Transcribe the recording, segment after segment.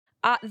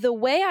The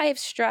way I have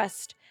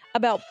stressed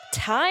about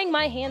tying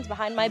my hands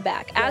behind my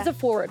back as a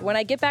forward when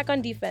I get back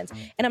on defense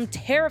and I'm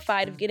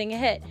terrified of getting a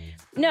hit.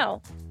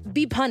 No,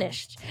 be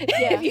punished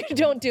if you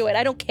don't do it.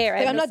 I don't care.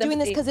 I'm not doing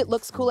this because it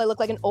looks cool. I look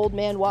like an old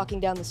man walking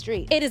down the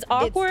street. It is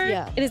awkward.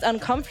 It is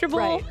uncomfortable.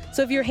 Right.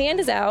 So if your hand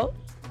is out,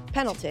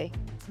 penalty.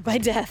 By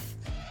death.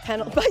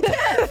 By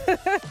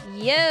death.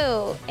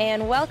 Yo,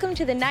 and welcome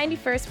to the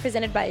 91st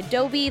presented by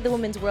Adobe, the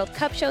Women's World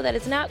Cup show that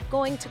is not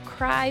going to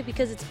cry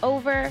because it's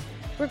over.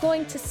 We're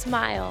going to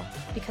smile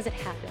because it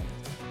happened.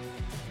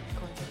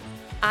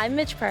 I'm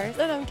Midge Purce.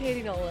 And I'm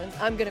Katie Nolan.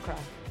 I'm going to cry.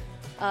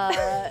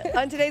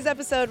 On today's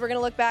episode, we're going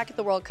to look back at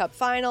the World Cup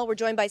final. We're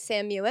joined by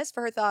Kristie Mewis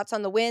for her thoughts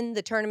on the win,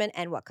 the tournament,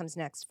 and what comes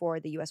next for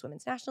the U.S.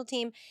 women's national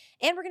team.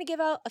 And we're going to give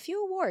out a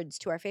few awards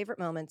to our favorite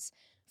moments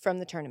from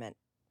the tournament.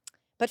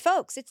 But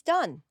folks, it's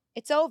done.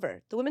 It's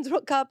over. The Women's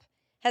World Cup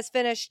has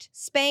finished.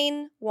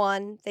 Spain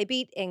won. They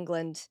beat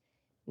England.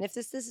 And if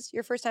this is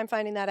your first time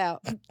finding that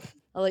out,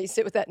 I'll let you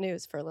sit with that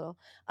news for a little.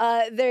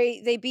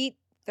 They beat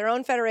their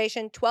own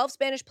federation. 12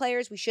 Spanish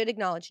players, we should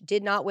acknowledge,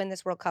 did not win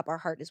this World Cup. Our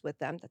heart is with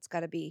them. That's got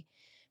to be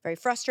very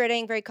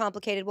frustrating, very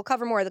complicated. We'll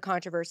cover more of the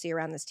controversy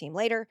around this team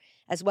later,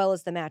 as well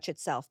as the match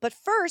itself. But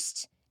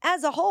first,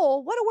 as a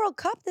whole, what a World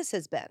Cup this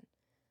has been.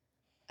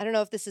 I don't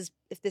know if this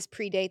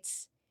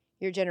predates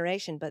your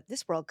generation, but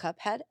this World Cup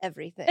had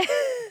everything.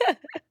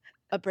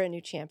 A brand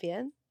new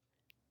champion.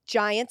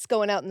 Giants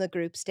going out in the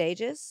group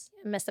stages.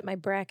 I messed up my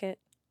bracket.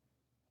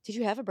 Did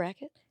you have a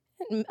bracket?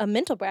 A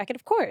mental bracket,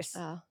 of course.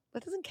 Oh.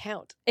 That doesn't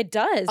count. It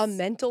does. A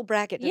mental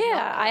bracket does not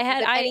count. I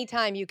had any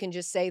time you can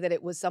just say that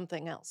it was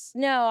something else.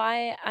 No,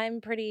 I'm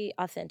pretty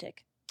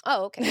authentic.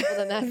 Oh, okay. Well,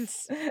 then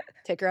that's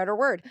take her at her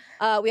word.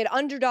 We had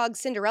underdog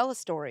Cinderella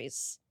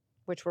stories,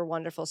 which were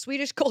wonderful.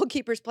 Swedish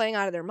goalkeepers playing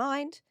out of their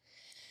mind.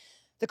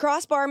 The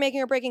crossbar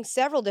making or breaking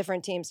several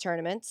different teams'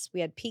 tournaments.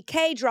 We had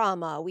PK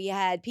drama. We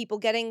had people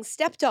getting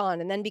stepped on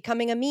and then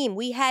becoming a meme.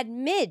 We had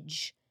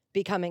Midge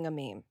becoming a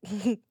meme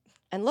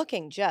and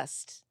looking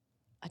just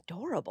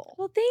adorable.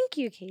 Well, thank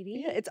you,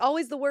 Katie. Yeah, it's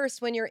always the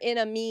worst when you're in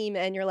a meme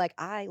and you're like,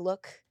 I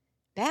look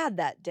bad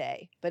that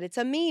day, but it's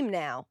a meme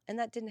now, and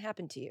that didn't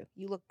happen to you.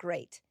 You look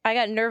great. I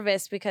got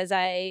nervous because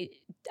I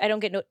don't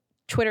get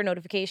Twitter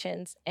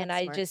notifications, and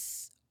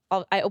That's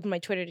I opened my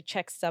Twitter to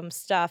check some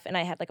stuff, and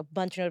I had like a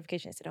bunch of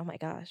notifications. I said, oh my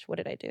gosh, what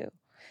did I do?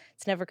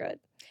 It's never good.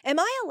 Am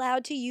I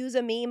allowed to use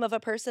a meme of a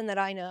person that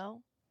I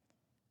know?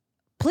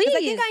 Please. I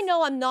think I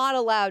know I'm not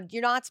allowed.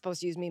 You're not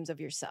supposed to use memes of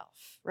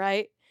yourself,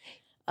 right?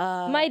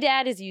 My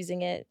dad is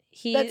using it.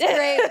 That's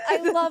great.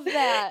 I love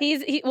that.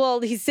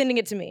 He's sending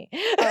it to me.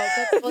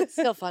 Oh, it's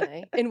still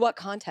funny. In what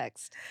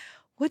context?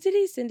 What did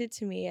he send it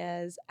to me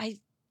as?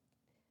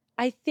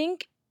 I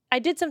think I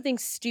did something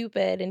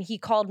stupid and he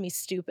called me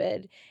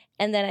stupid.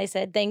 And then I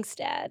said, thanks,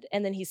 Dad.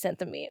 And then he sent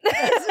the meme.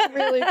 That's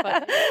really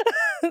funny.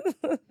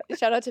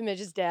 Shout out to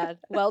Midge's dad.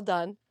 Well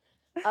done.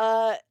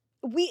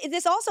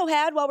 This also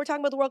had, while we're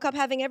talking about the World Cup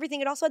having everything,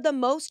 it also had the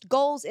most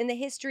goals in the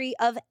history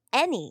of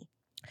any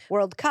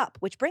World Cup,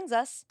 which brings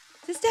us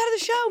to the stat of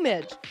the show,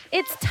 Midge.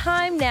 It's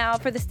time now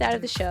for the stat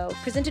of the show,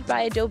 presented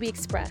by Adobe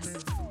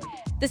Express.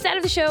 The stat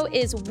of the show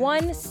is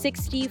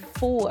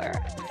 164.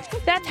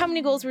 That's how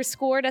many goals were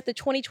scored at the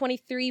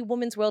 2023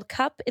 Women's World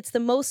Cup. It's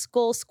the most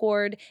goals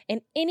scored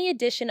in any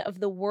edition of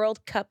the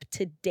World Cup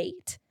to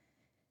date.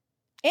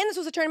 And this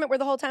was a tournament where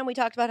the whole time we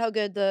talked about how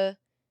good the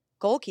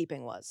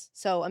goalkeeping was.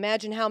 So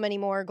imagine how many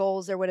more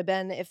goals there would have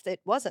been if it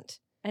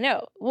wasn't. I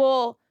know.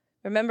 Well,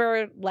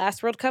 remember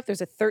last World Cup,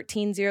 there's a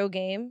 13-0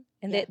 game,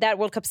 and that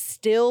World Cup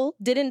still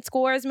didn't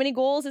score as many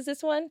goals as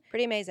this one.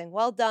 Pretty amazing.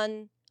 Well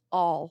done,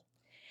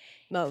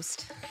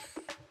 most.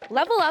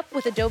 Level up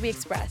with Adobe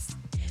Express.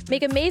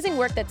 Make amazing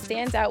work that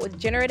stands out with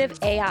generative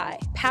AI,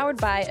 powered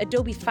by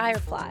Adobe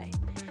Firefly.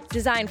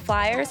 Design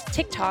flyers,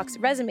 TikToks,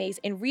 resumes,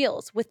 and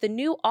reels with the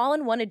new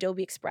all-in-one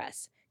Adobe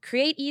Express.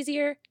 Create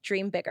easier,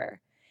 dream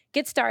bigger.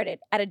 Get started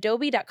at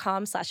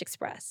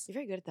adobe.com/express. You're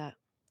very good at that.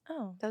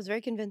 Oh. That was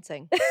very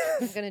convincing.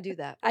 I'm going to do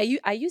that. I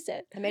use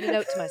it. I made a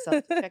note to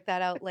myself to check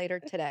that out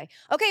later today.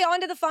 Okay, on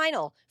to the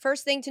final.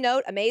 First thing to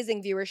note,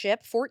 amazing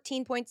viewership.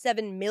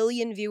 14.7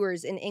 million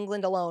viewers in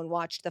England alone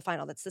watched the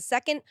final. That's the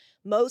second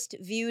most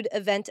viewed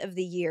event of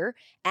the year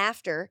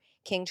after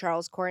King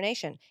Charles'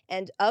 coronation.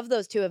 And of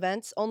those two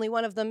events, only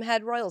one of them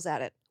had royals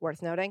at it,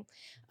 worth noting.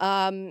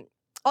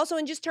 Also,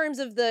 in just terms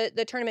of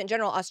the tournament in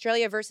general,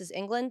 Australia versus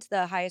England,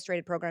 the highest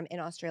rated program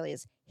in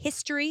Australia's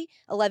history,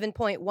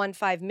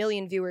 11.15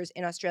 million viewers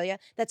in Australia.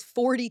 That's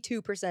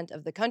 42%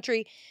 of the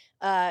country.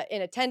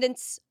 In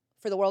attendance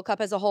for the World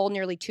Cup as a whole,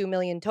 nearly 2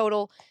 million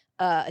total.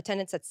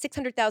 Attendance at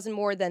 600,000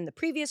 more than the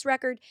previous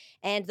record.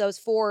 And those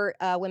four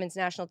women's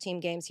national team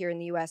games here in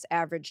the U.S.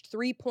 averaged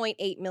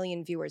 3.8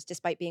 million viewers,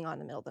 despite being on in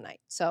the middle of the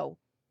night. So,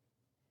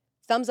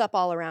 thumbs up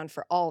all around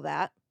for all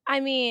that. I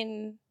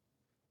mean,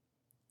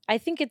 I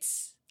think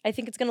it's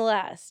gonna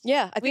last.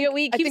 Yeah, I think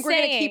we're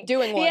gonna keep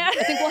doing one. Yeah.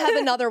 I think we'll have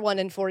another one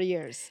in 4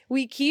 years.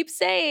 We keep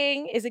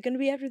saying, is it gonna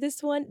be after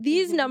this one?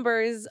 These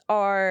numbers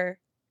are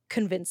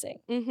convincing.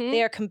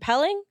 They are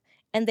compelling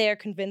and they are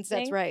convincing.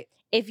 That's right.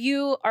 if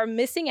you are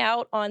missing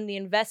out on the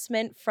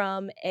investment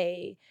from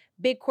a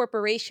big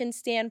corporation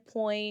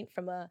standpoint,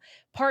 from a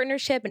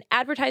partnership and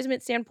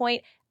advertisement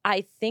standpoint,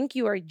 I think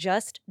you are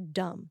just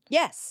dumb.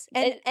 Yes.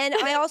 And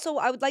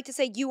I would like to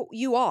say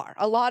you are.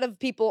 A lot of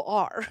people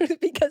are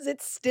because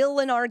it's still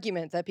an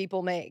argument that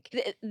people make.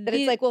 That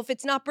it's like, well, if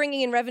it's not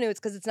bringing in revenue, it's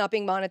because it's not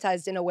being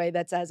monetized in a way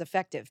that's as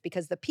effective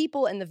because the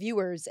people and the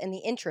viewers and the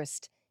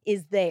interest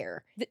is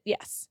there.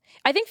 Yes.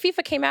 I think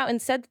FIFA came out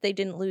and said that they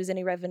didn't lose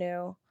any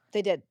revenue.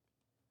 They did.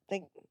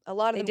 A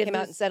lot of them came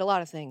out and said a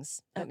lot of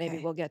things that maybe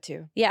we'll get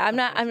to. Yeah,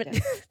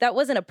 that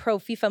wasn't a pro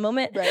FIFA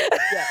moment. Right.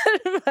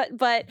 Yeah.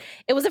 but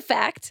it was a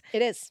fact.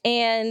 It is.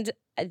 And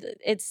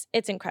it's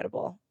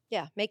incredible.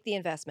 Yeah, make the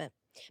investment.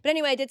 But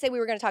anyway, I did say we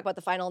were going to talk about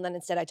the final, and then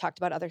instead I talked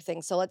about other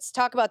things. So let's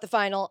talk about the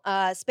final.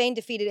 Spain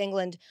defeated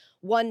England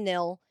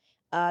 1-0.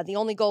 The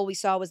only goal we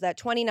saw was that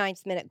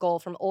 29th minute goal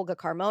from Olga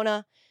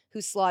Carmona,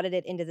 who slotted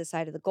it into the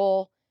side of the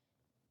goal.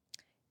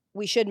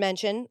 We should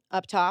mention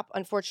up top,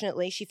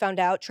 unfortunately, she found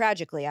out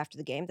tragically after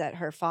the game that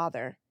her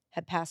father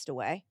had passed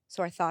away.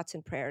 So our thoughts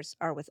and prayers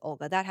are with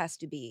Olga. That has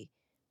to be,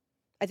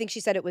 I think she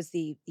said it was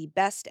the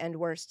best and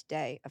worst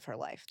day of her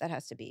life. That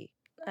has to be.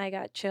 I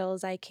got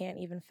chills I can't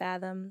even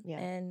fathom. Yeah.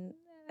 And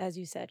as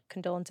you said,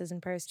 condolences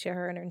and prayers to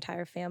her and her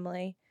entire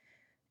family.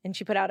 And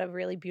she put out a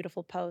really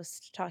beautiful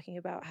post talking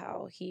about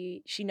how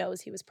she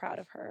knows he was proud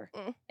of her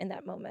in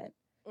that moment.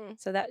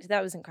 So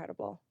that was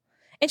incredible.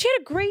 And she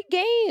had a great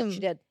game. She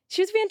did.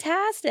 She was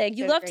fantastic.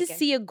 You love to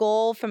see a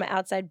goal from an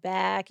outside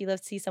back. You love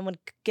to see someone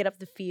get up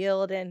the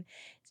field. And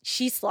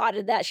she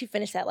slotted that. She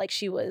finished that like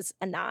she was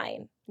a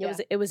 9.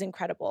 It was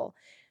incredible.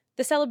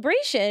 The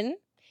celebration.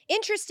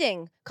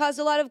 Interesting. Caused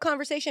a lot of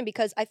conversation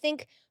because I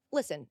think,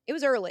 listen, it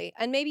was early.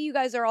 And maybe you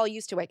guys are all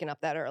used to waking up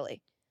that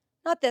early.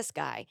 Not this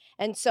guy.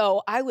 And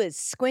so I was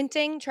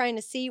squinting, trying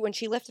to see when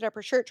she lifted up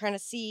her shirt, trying to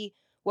see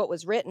what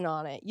was written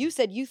on it. You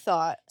said you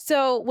thought.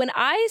 So when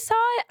I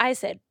saw it, I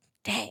said,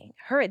 dang,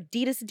 her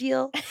Adidas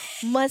deal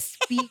must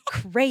be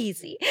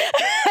crazy.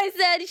 I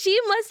said she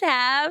must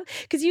have,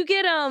 because you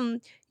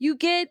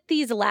get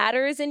these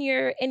ladders in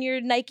your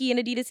Nike and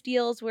Adidas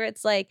deals where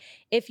it's like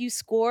if you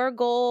score a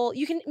goal,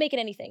 you can make it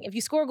anything. If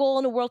you score a goal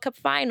in a World Cup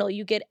final,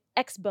 you get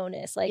X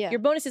bonus. Like your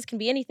bonuses can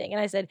be anything.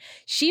 And I said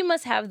she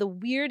must have the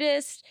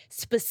weirdest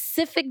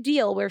specific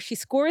deal where if she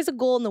scores a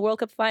goal in the World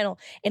Cup final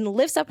and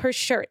lifts up her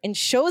shirt and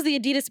shows the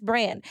Adidas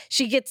brand,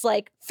 she gets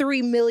like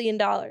 $3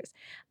 million.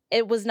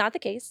 It was not the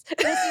case.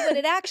 Well, see, what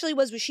it actually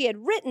was she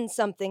had written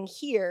something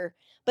here,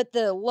 but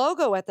the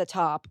logo at the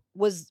top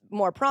was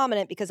more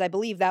prominent because I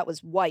believe that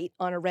was white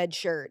on a red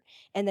shirt.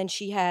 And then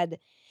she had,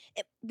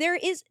 there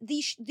is,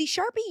 the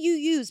Sharpie you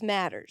use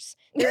matters.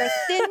 There are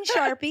thin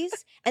Sharpies,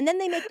 and then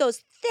they make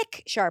those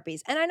thick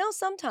Sharpies. And I know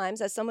sometimes,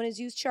 as someone who's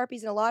used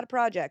Sharpies in a lot of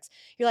projects,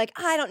 you're like,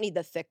 I don't need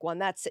the thick one.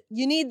 That's it.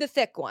 You need the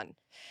thick one.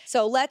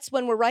 So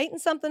when we're writing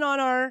something on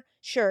our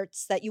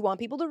shirts that you want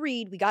people to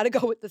read, we got to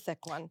go with the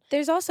thick one.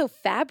 There's also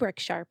fabric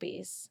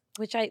Sharpies,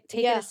 which I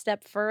take it a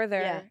step further.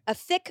 Yeah. A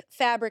thick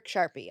fabric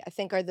Sharpie, I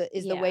think,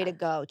 is the way to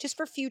go, just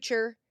for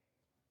future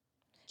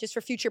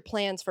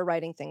plans for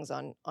writing things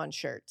on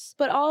shirts.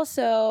 But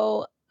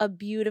also a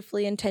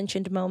beautifully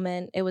intentioned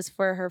moment. It was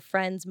for her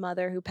friend's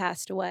mother who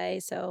passed away,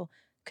 so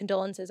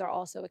condolences are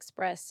also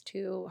expressed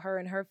to her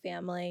and her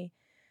family.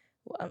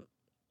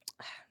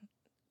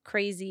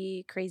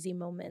 Crazy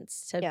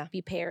moments to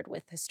be paired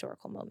with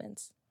historical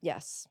moments.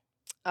 Yes.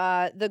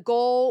 The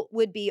goal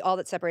would be all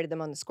that separated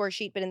them on the score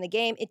sheet, but in the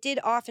game, it did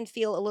often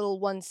feel a little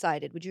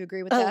one-sided. Would you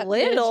agree with that? A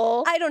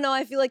little? I don't know.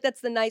 I feel like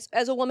that's the nice,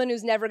 as a woman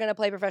who's never going to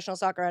play professional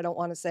soccer, I don't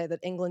want to say that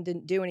England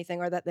didn't do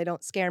anything or that they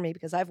don't scare me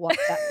because I've watched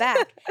that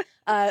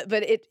back.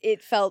 But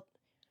it felt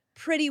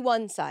pretty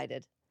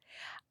one-sided.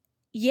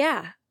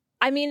 Yeah.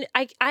 I mean,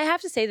 I have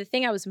to say the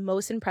thing I was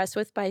most impressed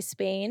with by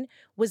Spain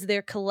was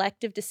their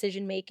collective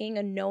decision-making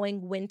and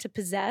knowing when to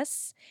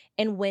possess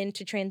and when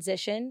to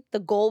transition. The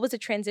goal was a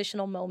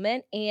transitional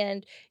moment,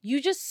 and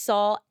you just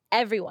saw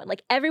everyone.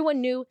 Like,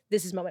 everyone knew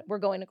this is moment. We're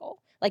going to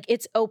goal. Like,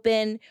 it's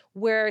open.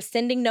 We're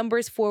sending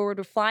numbers forward.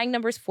 We're flying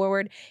numbers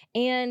forward.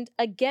 And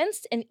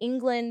against an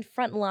England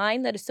front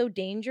line that is so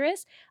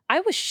dangerous,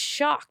 I was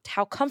shocked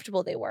how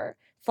comfortable they were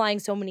flying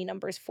so many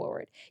numbers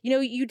forward. You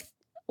know, a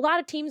lot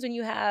of teams when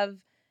you have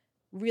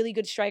really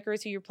good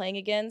strikers who you're playing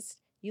against,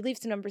 you leave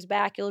some numbers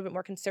back, you're a little bit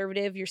more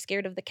conservative, you're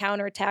scared of the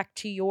counterattack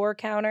to your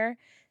counter.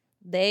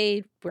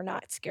 They were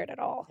not scared at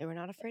all. They were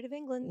not afraid of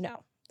England.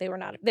 No, they were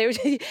not.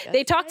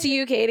 They talked to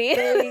you, Katie.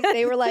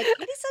 They were like,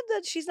 Katie said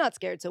that she's not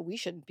scared, so we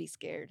shouldn't be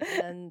scared.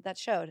 And that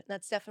showed.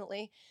 That's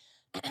definitely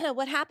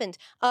what happened.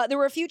 There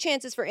were a few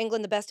chances for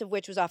England, the best of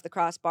which was off the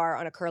crossbar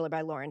on a curler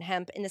by Lauren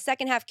Hemp. In the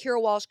second half,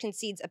 Keira Walsh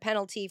concedes a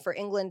penalty for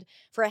England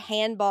for a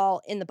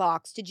handball in the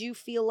box. Did you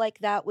feel like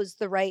that was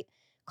the right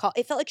call?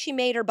 It felt like she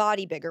made her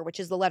body bigger, which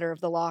is the letter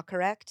of the law,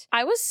 correct?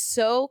 I was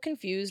so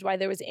confused why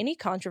there was any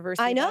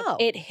controversy. I know.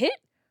 It hit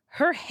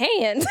her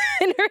hand,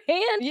 and her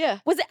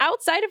hand was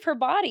outside of her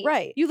body.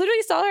 Right. You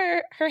literally saw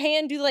her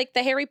hand do like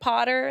the Harry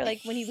Potter,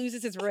 like when he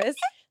loses his wrist,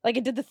 like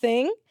it did the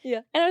thing.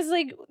 Yeah. And I was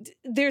like,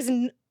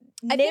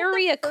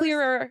 nary a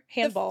clearer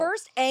handball. The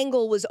first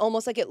angle was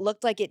almost like it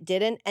looked like it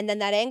didn't. And then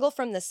that angle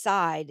from the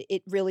side,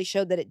 it really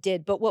showed that it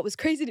did. But what was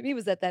crazy to me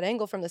was that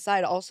angle from the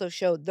side also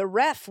showed the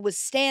ref was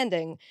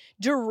standing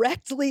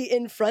directly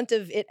in front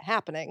of it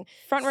happening.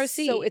 Front row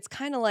seat. So it's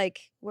kind of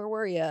like, where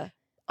were you?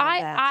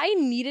 I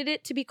needed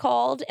it to be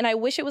called, and I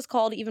wish it was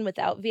called even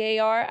without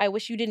VAR. I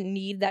wish you didn't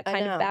need that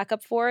kind of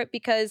backup for it,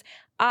 because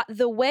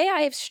the way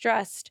I have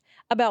stressed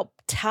about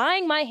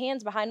tying my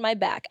hands behind my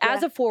back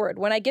as a forward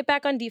when I get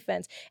back on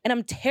defense, and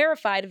I'm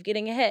terrified of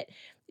getting a hit.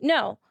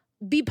 No,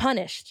 be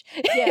punished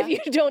if you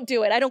don't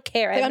do it. I don't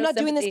care. Like, I'm not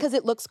doing this because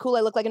it looks cool. I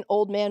look like an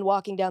old man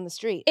walking down the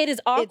street. It is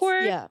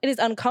awkward. It is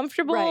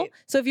uncomfortable. Right.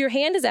 So if your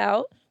hand is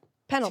out,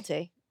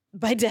 penalty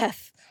by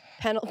death.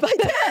 By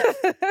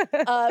death.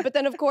 But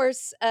then, of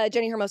course,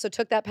 Jenny Hermoso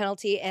took that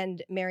penalty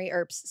and Mary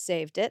Earps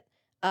saved it.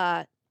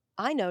 I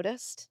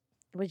noticed.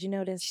 What'd you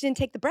notice? She didn't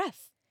take the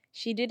breath.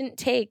 She didn't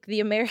take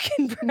the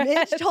American breath.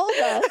 Midge told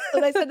us.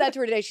 When I said that to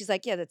her today, she's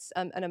like, yeah, that's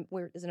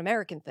it's an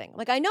American thing. I'm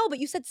like, I know, but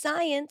you said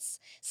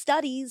science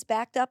studies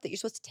backed up that you're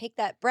supposed to take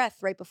that breath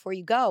right before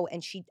you go.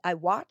 And I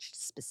watched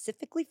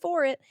specifically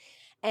for it.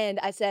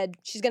 And I said,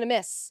 she's going to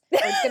miss. Or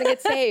it's going to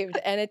get saved.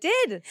 And it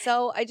did.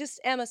 So I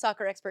just am a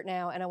soccer expert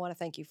now. And I want to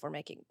thank you for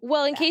making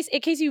Well, in case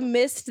you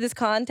missed this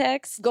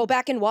context. Go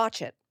back and watch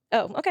it.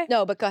 Oh, okay.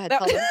 No, but go ahead.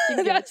 Tell them. You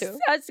can give it to.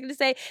 I was going to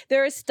say,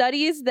 there are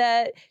studies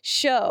that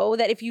show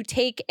that if you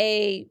take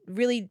a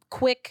really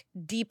quick,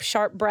 deep,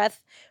 sharp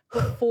breath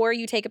before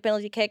you take a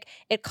penalty kick,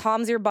 it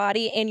calms your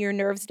body and your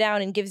nerves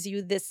down and gives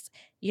you this,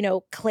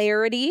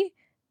 clarity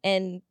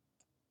and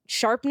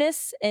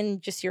sharpness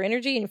and just your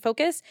energy and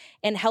focus,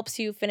 and helps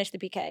you finish the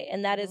PK.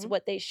 And that is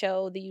what they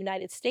show the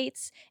United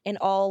States in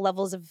all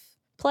levels of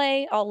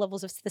play, all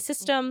levels of the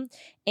system.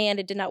 And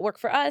it did not work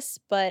for us,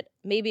 but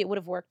maybe it would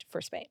have worked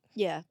for Spain.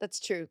 Yeah, that's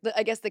true.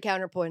 I guess the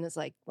counterpoint is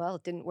like, well,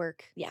 it didn't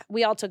work. Yeah,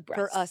 we all took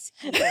breaths. For us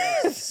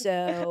either.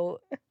 So,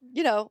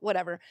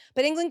 whatever.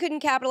 But England couldn't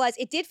capitalize.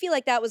 It did feel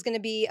like that was going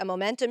to be a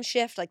momentum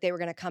shift, like they were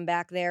going to come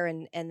back there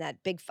and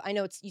that big, I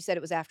know you said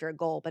it was after a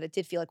goal, but it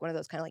did feel like one of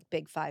those kind of like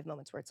big five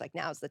moments where it's like,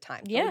 now's the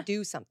time to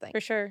do something. For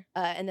sure.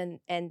 And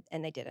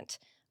they didn't.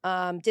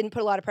 Didn't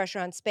put a lot of pressure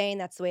on Spain.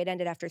 That's the way it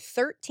ended after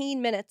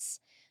 13 minutes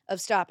of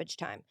stoppage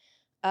time.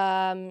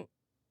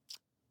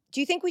 Do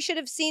you think we should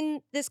have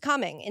seen this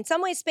coming? In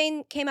some ways,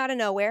 Spain came out of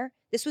nowhere.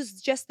 This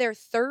was just their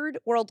third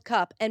World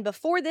Cup. And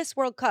before this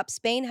World Cup,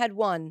 Spain had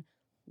won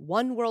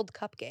one World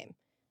Cup game,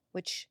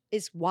 which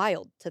is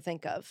wild to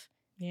think of.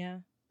 Yeah.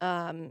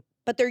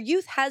 But their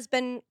youth has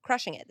been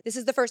crushing it. This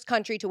is the first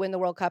country to win the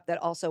World Cup that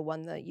also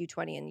won the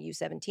U20 and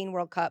U17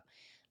 World Cup.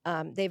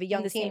 They have a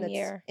young team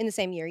that's in the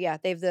same year. Yeah,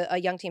 they have a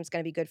young team that's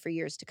going to be good for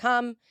years to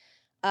come.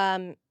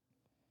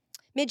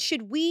 Midge,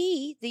 should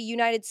we, the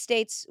United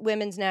States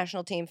women's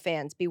national team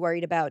fans, be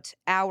worried about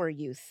our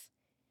youth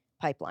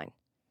pipeline?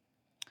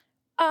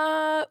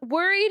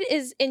 Worried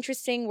is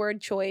interesting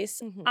word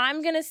choice.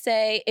 I'm going to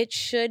say it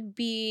should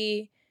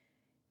be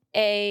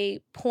a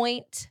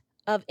point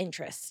of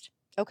interest.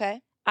 Okay.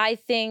 I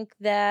think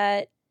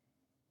that,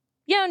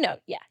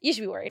 you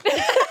should be worried.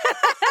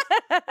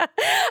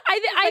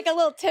 I like a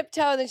little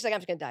tiptoe, and then she's like, I'm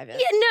just going to dive in.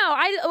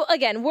 Yeah,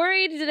 again,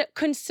 worried,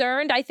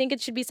 concerned. I think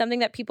it should be something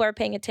that people are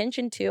paying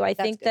attention to. I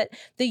think that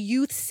the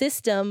youth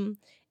system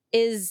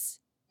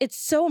it's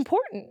so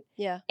important.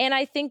 Yeah. And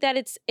I think that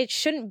it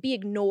shouldn't be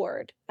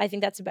ignored. I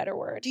think that's a better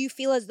word. Do you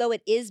feel as though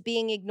it is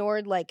being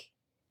ignored, like,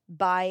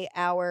 by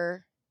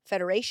our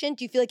federation?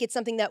 Do you feel like it's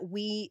something that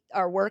we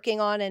are working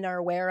on and are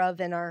aware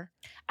of and are...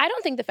 I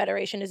don't think the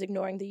federation is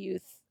ignoring the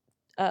youth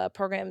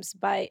programs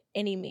by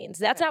any means.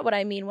 That's not what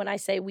I mean when I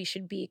say we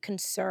should be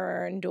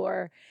concerned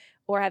or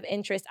have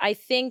interest. I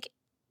think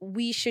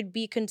we should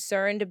be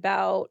concerned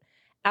about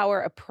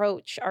our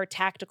approach, our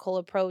tactical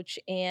approach,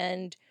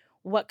 and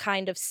what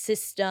kind of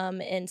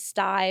system and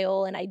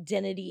style and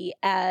identity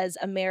as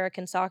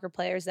American soccer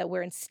players that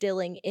we're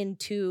instilling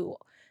into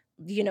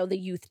the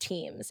youth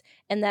teams,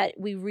 and that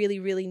we really,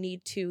 really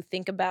need to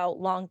think about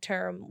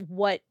long-term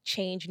what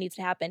change needs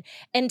to happen.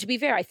 And to be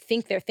fair, I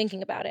think they're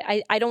thinking about it.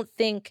 I don't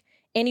think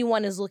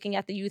anyone is looking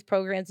at the youth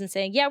programs and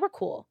saying, yeah, we're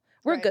cool.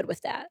 We're good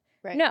with that.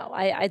 Right. No,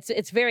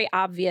 it's very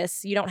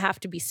obvious. You don't have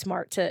to be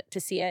smart to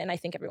see it, and I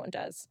think everyone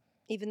does.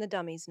 Even the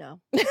dummies know.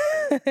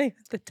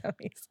 The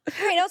dummies.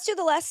 All right, let's do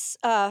the less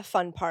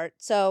fun part.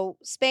 So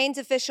Spain's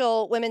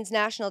official women's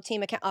national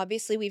team account,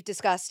 obviously we've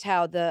discussed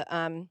how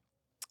the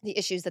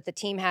issues that the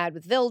team had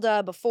with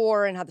Vilda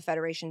before and how the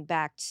federation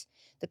backed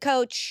the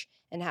coach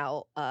and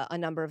how a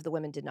number of the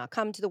women did not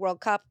come to the World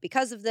Cup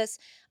because of this.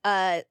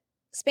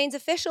 Spain's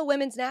official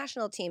women's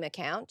national team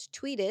account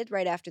tweeted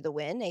right after the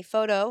win a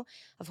photo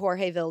of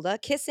Jorge Vilda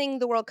kissing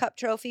the World Cup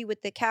trophy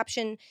with the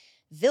caption,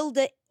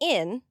 "Vilda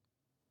in,"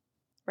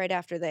 right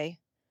after they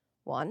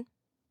won,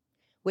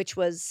 which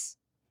was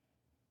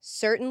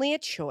certainly a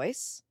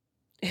choice.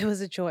 It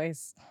was a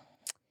choice.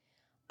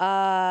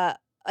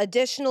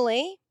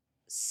 Additionally,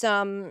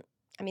 some,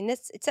 I mean,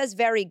 it says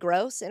very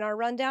gross in our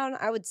rundown.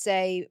 I would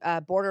say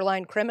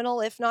borderline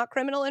criminal, if not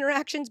criminal,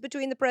 interactions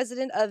between the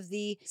president of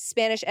the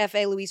Spanish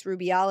F.A, Luis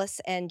Rubiales,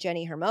 and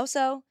Jenny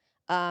Hermoso.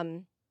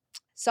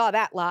 Saw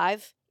that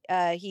live.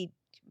 He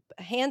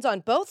hands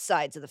on both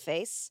sides of the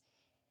face,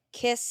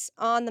 kiss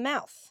on the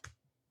mouth.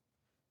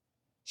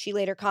 She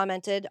later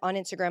commented on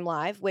Instagram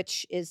Live,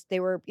 which is they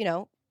were,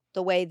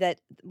 the way that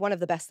one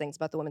of the best things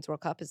about the Women's World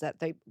Cup is that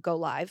they go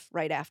live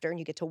right after and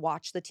you get to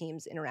watch the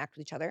teams interact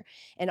with each other.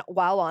 And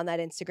while on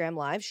that Instagram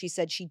Live, she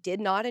said she did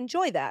not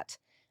enjoy that.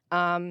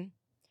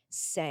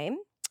 Same.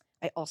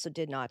 I also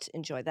did not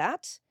enjoy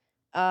that.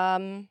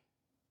 I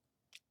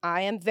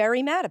am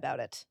very mad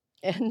about it.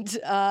 And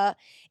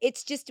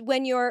it's just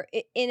when you're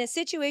in a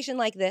situation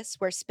like this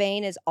where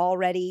Spain is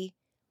already,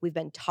 we've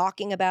been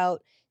talking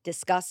about,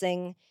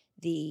 discussing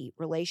the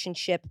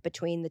relationship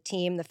between the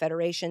team, the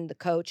federation, the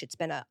coach. It's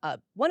been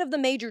one of the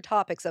major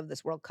topics of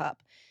this World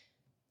Cup.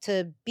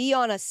 To be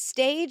on a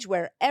stage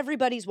where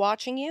everybody's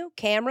watching you,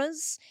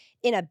 cameras,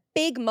 in a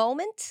big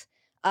moment,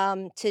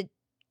 to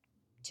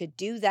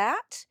do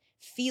that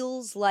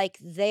feels like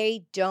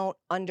they don't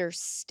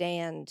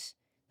understand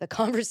the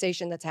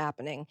conversation that's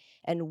happening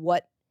and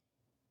what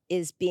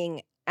is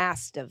being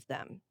asked of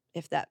them,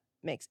 if that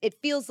makes it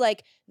feels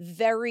like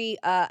very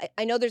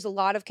I know there's a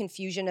lot of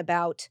confusion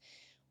about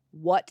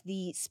what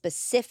the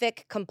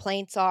specific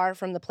complaints are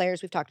from the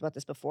players. We've talked about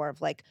this before, of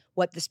like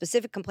what the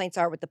specific complaints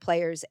are with the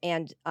players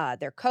and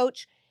their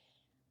coach.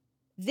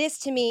 This,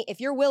 to me,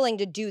 if you're willing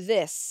to do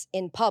this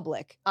in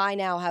public, I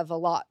now have a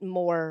lot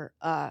more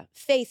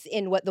faith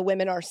in what the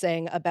women are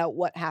saying about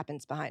what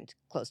happens behind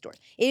closed doors.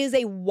 It is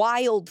a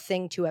wild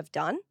thing to have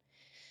done.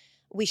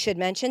 We should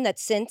mention that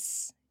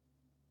since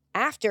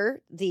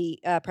after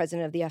the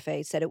president of the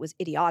FA said it was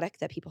idiotic,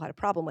 that people had a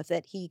problem with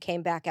it, he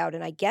came back out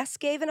and I guess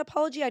gave an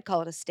apology. I'd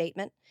call it a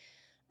statement.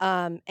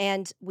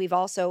 And we've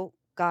also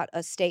got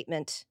a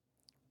statement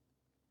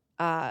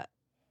from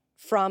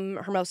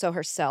Hermoso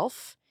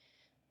herself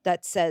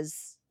that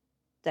says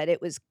that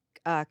it was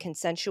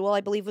consensual,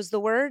 I believe was the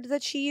word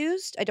that she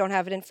used. I don't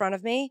have it in front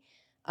of me.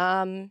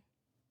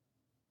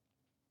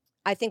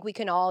 I think we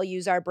can all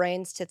use our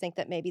brains to think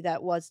that maybe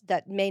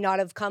that may not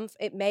have come,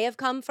 it may have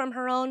come from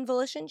her own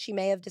volition. She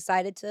may have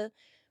decided to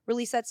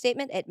release that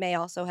statement. It may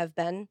also have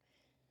been,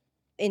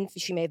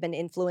 she may have been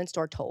influenced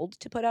or told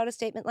to put out a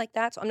statement like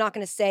that. So I'm not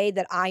going to say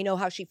that I know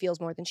how she feels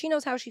more than she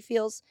knows how she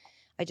feels.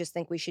 I just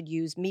think we should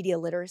use media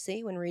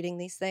literacy when reading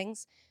these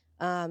things.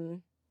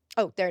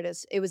 Oh, there it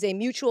is. It was a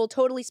mutual,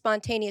 totally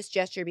spontaneous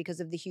gesture because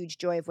of the huge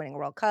joy of winning a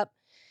World Cup.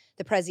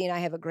 The Prezi and I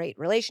have a great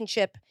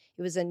relationship.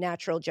 It was a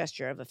natural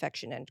gesture of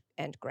affection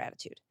and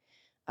gratitude.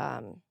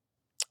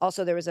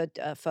 Also, there was a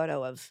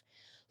photo of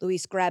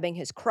Luis grabbing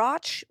his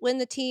crotch when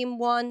the team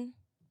won.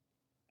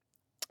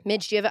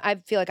 Midge, do you have? I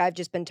feel like I've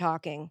just been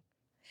talking.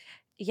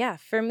 Yeah,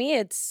 for me,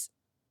 it's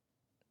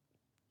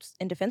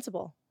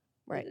indefensible.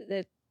 Right.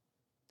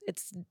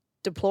 It's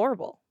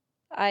deplorable.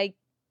 I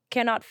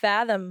cannot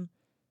fathom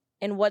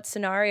in what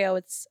scenario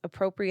it's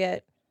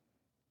appropriate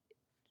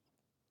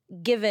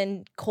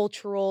given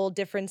cultural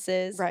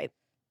differences. Right.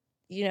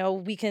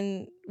 We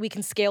can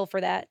scale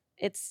for that.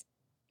 It's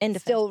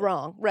still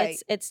wrong.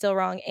 Right. It's still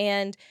wrong.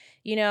 And,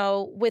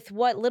 with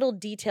what little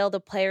detail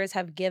the players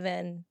have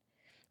given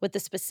with the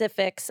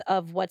specifics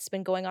of what's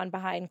been going on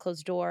behind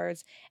closed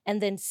doors,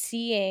 and then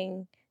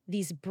seeing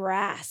these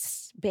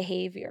brass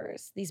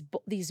behaviors, these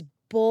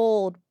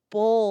bold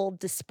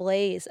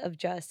displays of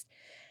just,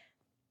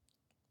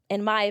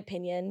 in my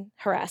opinion,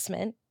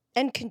 harassment.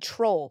 And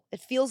control.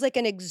 It feels like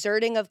an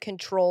exerting of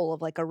control,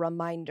 of like a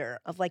reminder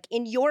of like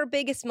in your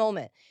biggest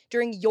moment,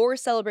 during your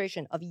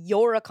celebration of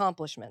your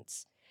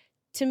accomplishments.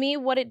 To me,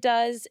 what it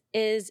does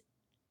is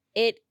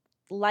it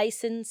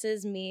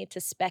licenses me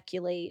to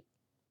speculate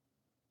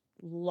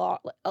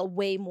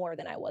way more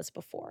than I was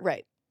before.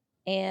 Right.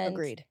 And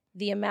agreed.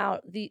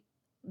 The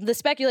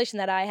speculation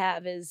that I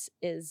have is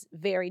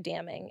very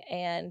damning,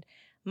 and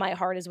my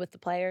heart is with the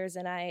players,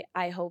 and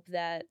I hope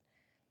that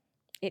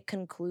it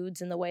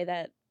concludes in the way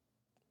that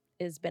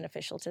is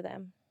beneficial to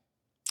them.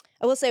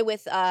 I will say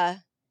with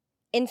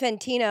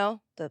Infantino,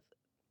 the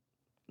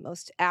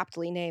most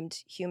aptly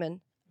named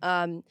human,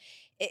 the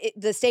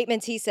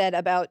statements he said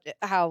about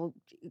how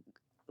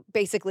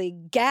basically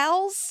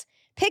gals,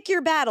 pick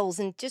your battles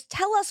and just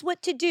tell us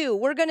what to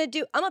do. I'm going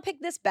to pick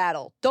this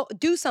battle. Don't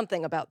do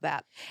something about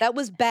that. That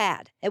was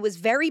bad. It was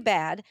very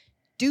bad.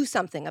 Do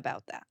something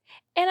about that.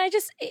 And I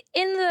just,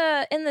 in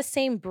the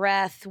same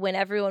breath, when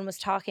everyone was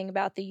talking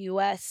about the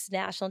U.S.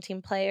 national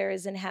team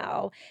players and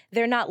how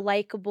they're not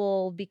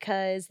likable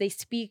because they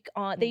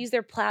use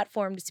their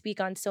platform to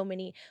speak on so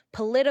many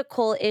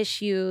political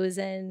issues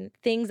and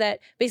things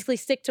that basically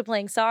stick to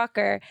playing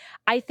soccer,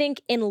 I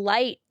think in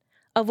light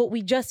of what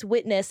we just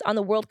witnessed on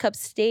the World Cup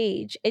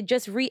stage, it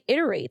just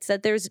reiterates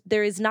that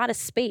there is not a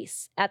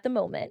space at the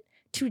moment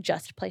to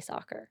just play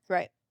soccer.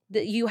 Right.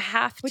 That you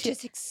have to, which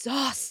is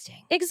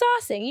exhausting.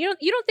 Exhausting. You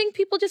don't think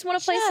people just want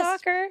to play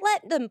soccer?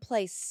 Let them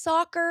play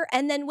soccer,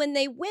 and then when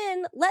they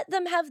win, let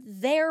them have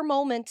their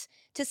moment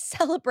to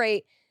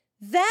celebrate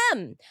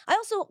them. I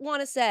also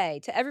want to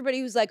say to everybody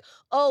who's like,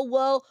 oh,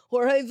 well,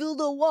 Jorge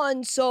Vilda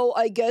won, so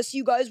I guess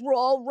you guys were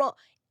all wrong.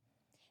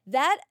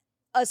 That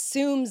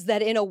assumes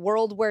that in a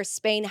world where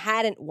Spain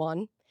hadn't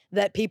won,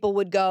 that people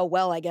would go,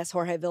 well, I guess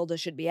Jorge Vilda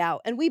should be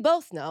out. And we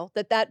both know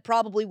that that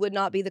probably would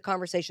not be the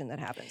conversation that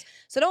happens.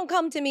 So don't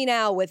come to me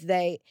now with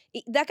that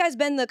guy's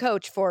been the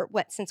coach for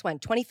since when?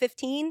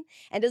 2015?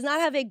 And does not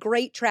have a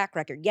great track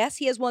record. Yes,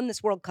 he has won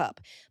this World Cup,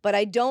 but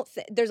I don't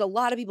there's a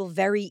lot of people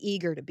very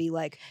eager to be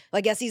like,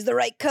 I guess he's the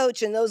right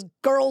coach and those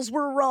girls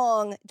were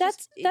wrong.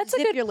 That's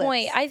a good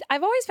point.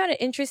 I've always found it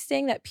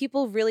interesting that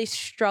people really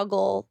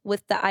struggle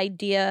with the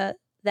idea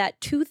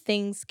that two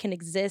things can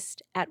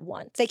exist at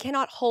once. They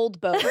cannot hold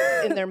both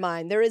in their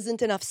mind. There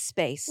isn't enough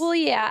space. Well,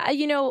 yeah,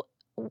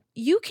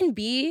 you can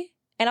be,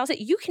 and I'll say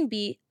you can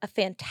be a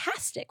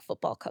fantastic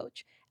football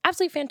coach,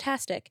 absolutely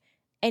fantastic,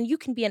 and you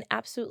can be an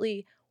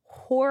absolutely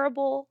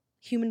horrible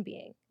human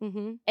being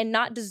and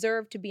not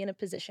deserve to be in a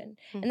position.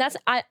 And that's,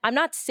 I'm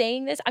not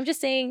saying this, I'm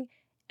just saying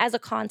as a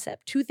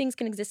concept, two things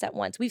can exist at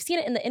once. We've seen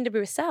it in the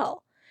NWSL.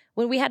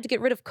 When we had to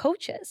get rid of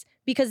coaches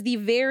because the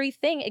very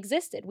thing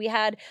existed. We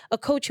had a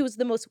coach who was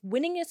the most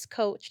winningest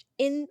coach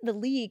in the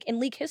league, in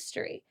league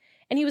history,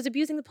 and he was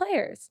abusing the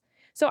players.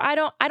 So I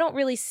don't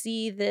really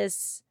see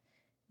this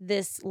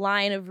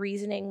line of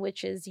reasoning,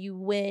 which is you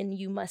win,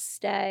 you must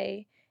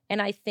stay.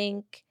 And I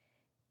think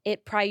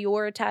it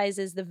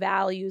prioritizes the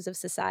values of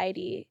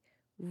society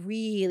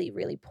really,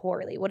 really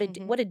poorly. What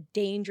a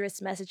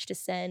dangerous message to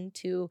send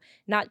to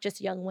not just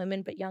young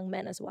women, but young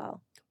men as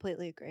well.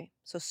 Completely agree.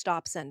 So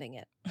stop sending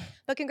it.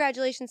 But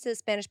congratulations to the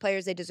Spanish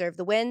players. They deserve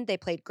the win. They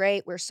played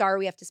great. We're sorry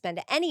we have to spend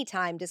any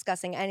time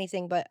discussing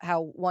anything but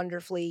how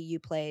wonderfully you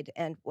played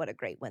and what a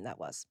great win that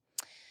was.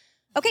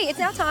 Okay, it's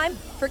now time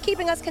for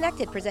Keeping Us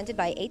Connected, presented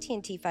by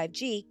AT&T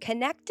 5G.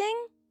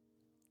 Connecting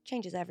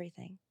changes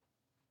everything.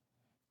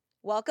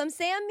 Welcome,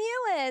 Sam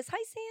Mewis.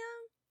 Hi, Sam.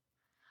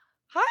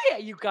 Hi,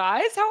 you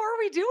guys. How are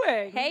we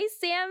doing? Hey,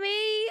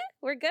 Sammy.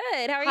 We're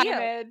good. How are Hi, you?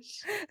 Midge.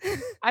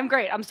 I'm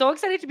great. I'm so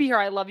excited to be here.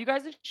 I love you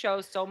guys'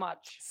 show so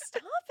much.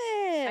 Stop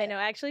it. I know.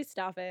 Actually,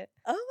 stop it.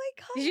 Oh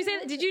my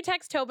God. Did you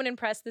text Tobin and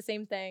Press the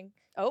same thing?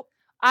 Oh.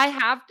 I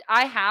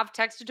have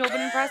texted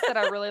Tobin and Press that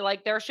I really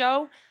like their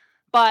show,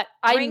 but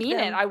I mean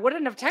it. I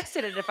wouldn't have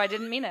texted it if I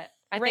didn't mean it.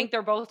 I think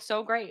they're both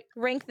so great.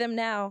 Rank them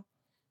now.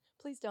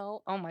 Please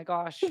don't. Oh my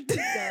gosh. Please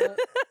don't.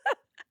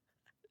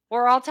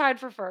 We're all tied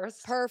for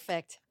first.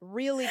 Perfect.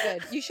 Really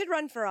good. You should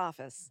run for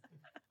office.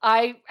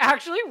 I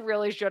actually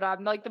really should.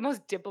 I'm like the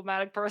most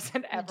diplomatic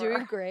person ever. You're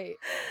doing great.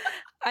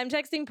 I'm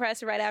texting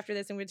Press right after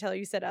this. I'm going to tell her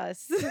you said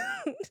us.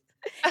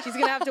 She's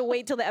going to have to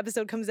wait till the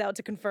episode comes out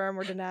to confirm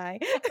or deny.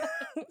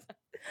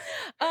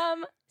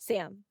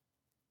 Sam,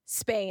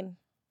 Spain.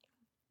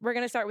 We're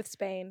going to start with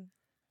Spain.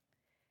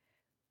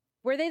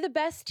 Were they the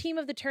best team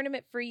of the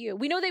tournament for you?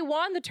 We know they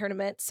won the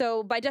tournament,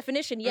 so by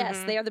definition,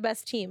 yes, they are the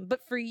best team.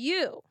 But for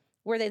you,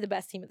 were they the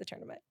best team of the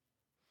tournament?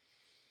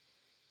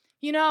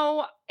 You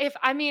know, if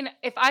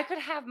I could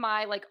have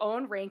my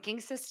own ranking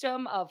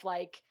system of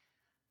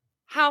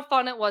how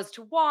fun it was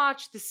to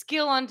watch, the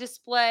skill on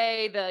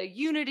display, the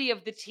unity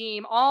of the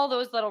team, all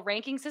those little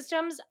ranking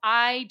systems,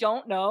 I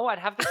don't know. I'd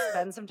have to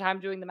spend some time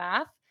doing the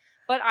math.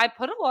 But I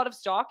put a lot of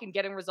stock in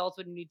getting results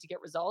when you need to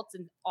get results.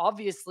 And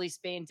obviously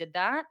Spain did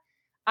that.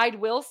 I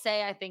will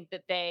say I think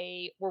that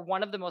they were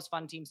one of the most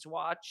fun teams to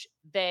watch.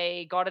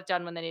 They got it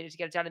done when they needed to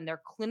get it done. And their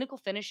clinical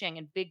finishing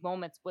in big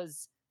moments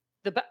was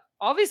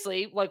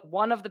obviously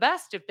one of the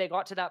best if they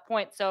got to that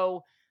point.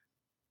 So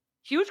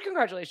huge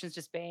congratulations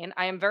to Spain.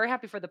 I am very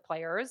happy for the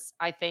players.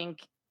 I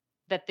think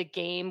that the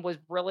game was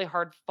really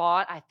hard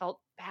fought. I felt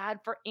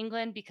bad for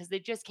England because they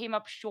just came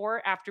up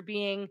short after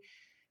being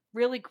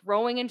really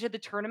growing into the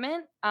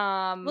tournament.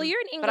 Well, you're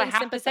an England but I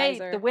have sympathizer. to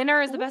say, the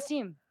winner is the best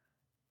team.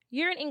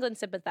 You're an England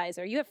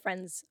sympathizer. You have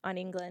friends on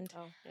England.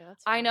 Oh, yeah,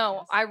 that's I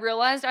know. I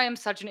realized I am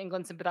such an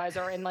England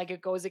sympathizer and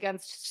it goes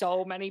against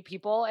so many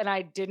people. And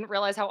I didn't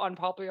realize how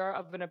unpopular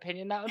of an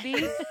opinion that would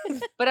be.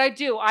 But I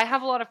do. I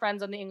have a lot of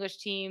friends on the English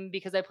team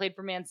because I played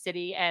for Man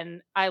City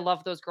and I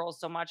love those girls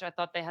so much. I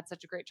thought they had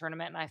such a great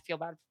tournament and I feel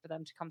bad for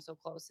them to come so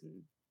close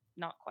and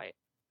not quite.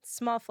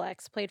 Small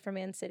flex, played for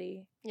Man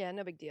City. Yeah,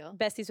 no big deal.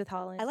 Besties with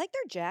Holland. I like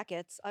their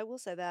jackets. I will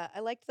say that. I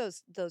liked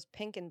those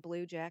pink and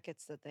blue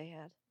jackets that they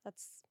had.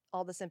 That's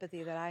all the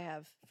sympathy that I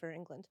have for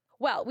England.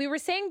 Well, we were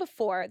saying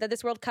before that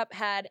this World Cup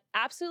had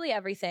absolutely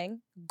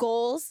everything.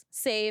 Goals,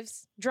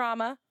 saves,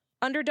 drama,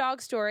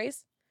 underdog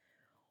stories.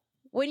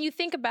 When you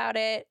think about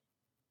it,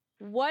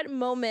 what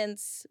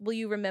moments will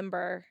you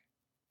remember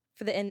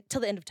till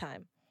the end of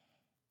time?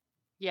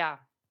 Yeah.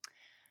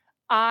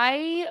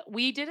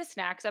 We did a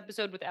snacks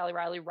episode with Ellie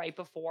Riley right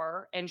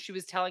before, and she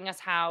was telling us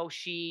how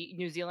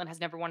New Zealand has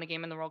never won a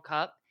game in the World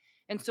Cup.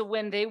 And so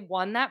when they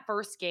won that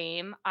first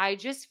game, I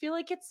just feel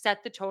like it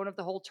set the tone of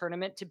the whole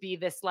tournament to be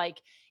this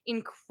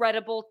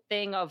incredible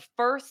thing of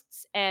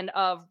firsts and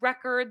of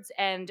records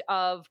and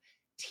of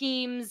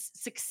teams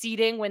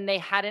succeeding when they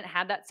hadn't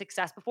had that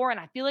success before.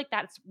 And I feel like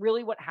that's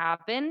really what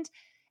happened.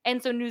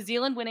 And so New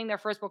Zealand winning their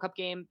first World Cup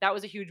game, that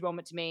was a huge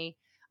moment to me.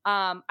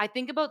 I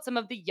think about some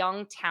of the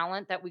young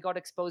talent that we got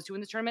exposed to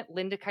in this tournament.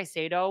 Linda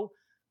Caicedo,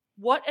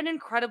 what an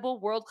incredible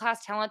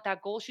world-class talent.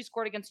 That goal she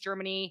scored against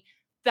Germany,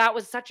 that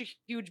was such a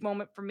huge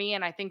moment for me,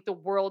 and I think the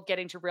world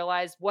getting to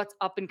realize what's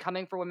up and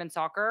coming for women's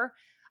soccer.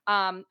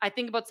 I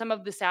think about some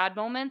of the sad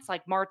moments,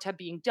 like Marta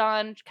being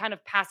done, kind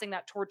of passing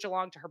that torch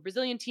along to her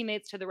Brazilian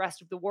teammates, to the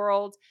rest of the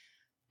world.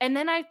 And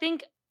then I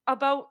think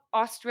about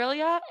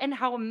Australia and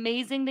how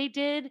amazing they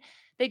did.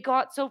 They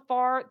got so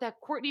far.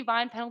 That Courtney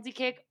Vine penalty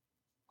kick,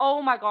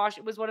 oh my gosh,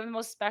 it was one of the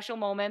most special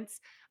moments.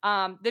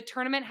 The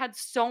tournament had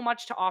so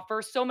much to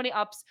offer, so many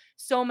ups,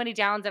 so many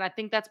downs, and I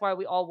think that's why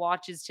we all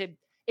watch, is to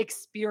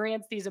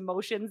experience these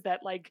emotions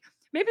that like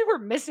maybe we're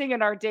missing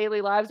in our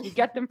daily lives. We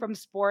get them from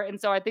sport, and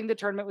so I think the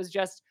tournament was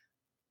just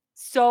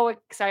so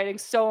exciting,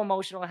 so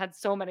emotional, and had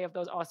so many of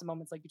those awesome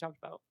moments like you talked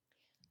about.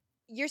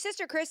 Your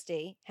sister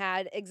Kristie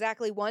had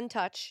exactly one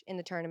touch in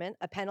the tournament,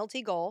 a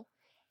penalty goal.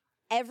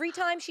 Every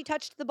time she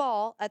touched the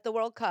ball at the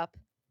World Cup,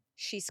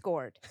 she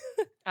scored.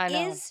 I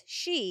know. Is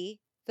she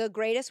the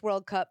greatest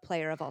World Cup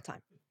player of all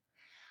time?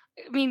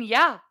 I mean,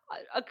 yeah,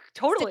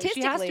 totally. She has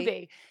to Statistically-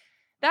 be.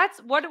 That's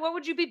what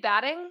would you be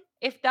batting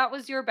if that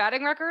was your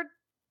batting record?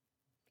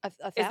 A Is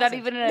that thousand.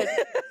 even a is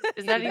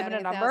You'd that be even a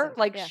batting number? 1,000,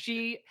 Like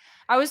yeah.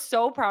 I was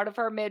so proud of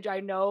her, Midge. I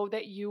know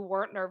that you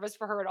weren't nervous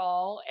for her at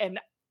all, and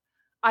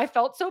I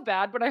felt so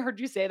bad when I heard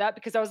you say that,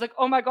 because I was like,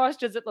 "Oh my gosh,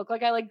 does it look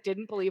like I like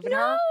didn't believe in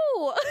her?"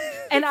 No.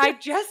 And I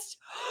just,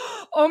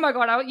 oh my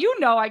God,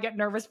 I get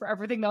nervous for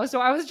everything though. So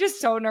I was just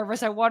so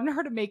nervous. I wanted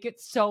her to make it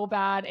so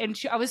bad. And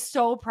I was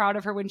so proud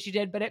of her when she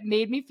did, but it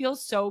made me feel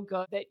so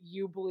good that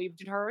you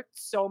believed in her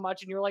so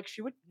much. And you're like,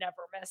 she would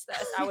never miss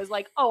this. I was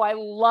like, oh, I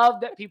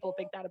love that people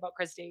think that about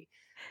Kristie.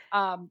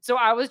 So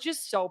I was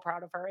just so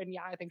proud of her. And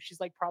yeah, I think she's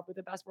like probably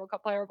the best World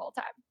Cup player of all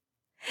time.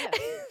 Yeah,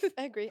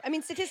 I agree. I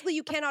mean, statistically,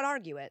 you cannot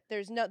argue it.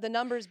 The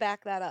numbers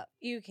back that up.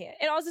 You can't.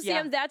 And also,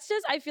 Yeah. Sam, that's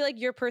just, I feel like,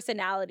 your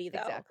personality, though.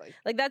 Exactly.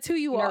 Like, that's who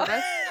you Nervous.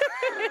 are.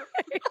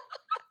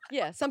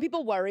 Yeah, some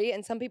people worry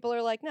and some people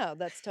are like, no,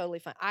 that's totally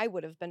fine. I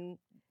would have been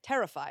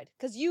terrified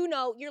because you're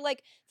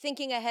like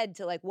thinking ahead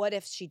to like, what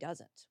if she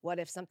doesn't? What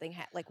if something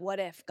what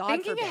if God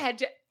Thinking forbid? ahead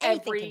to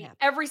anything can happen.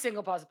 every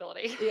single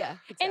possibility. Yeah,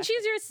 exactly. And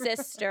she's your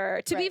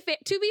sister. To Right.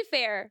 be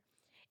fair,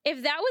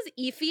 if that was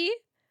Ify,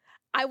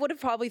 I would have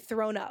probably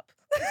thrown up.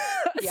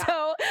 Yeah.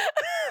 So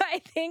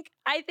I think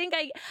I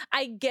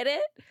get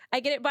it. I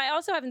get it, but I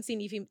also haven't seen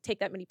Ify take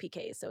that many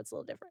PKs, so it's a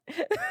little different.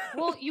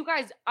 Well, you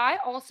guys, I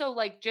also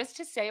like, just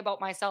to say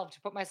about myself,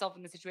 to put myself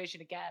in the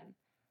situation again,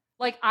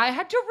 like I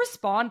had to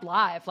respond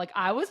live. Like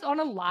I was on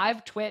a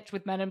live Twitch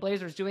with Men in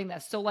Blazers doing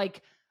this. So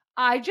like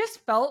I just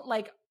felt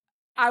like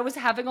I was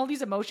having all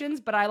these emotions,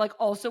 but I like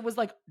also was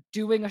like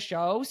doing a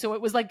show. So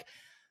it was like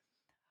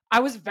I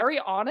was very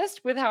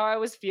honest with how I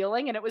was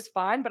feeling, and it was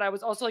fine, but I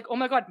was also like, oh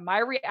my God, my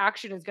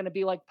reaction is going to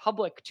be like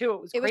public too.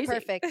 It was It was crazy.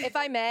 perfect. If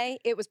I may,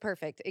 it was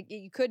perfect.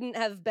 You couldn't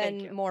have Thank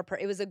been you. more.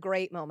 It was a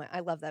great moment.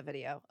 I love that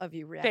video of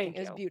you reacting. Thank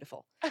It was you.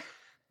 beautiful.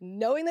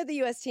 Knowing that the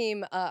U.S.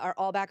 team are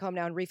all back home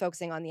now and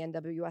refocusing on the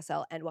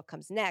NWSL and what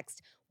comes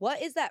next,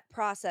 what is that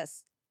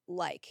process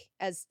like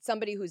as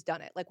somebody who's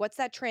done it? Like, what's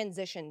that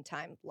transition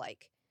time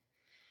like?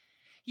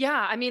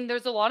 Yeah, I mean,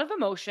 there's a lot of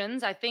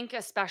emotions. I think,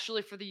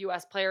 especially for the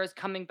U.S. players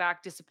coming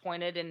back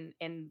disappointed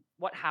in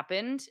what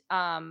happened.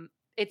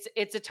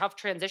 It's a tough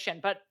transition,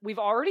 but we've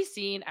already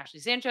seen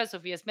Ashley Sanchez,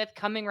 Sophia Smith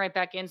coming right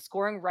back in,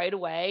 scoring right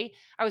away.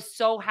 I was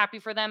so happy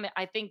for them.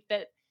 I think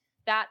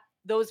that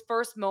those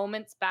first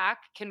moments back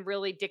can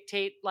really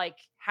dictate like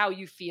how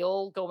you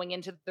feel going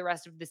into the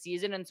rest of the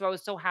season. And so I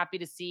was so happy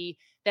to see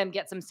them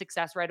get some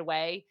success right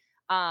away.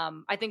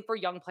 I think for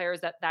young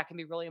players that can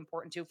be really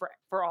important too,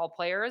 for all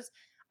players.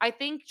 I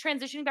think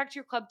transitioning back to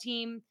your club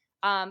team,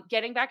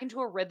 getting back into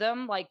a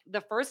rhythm, like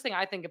the first thing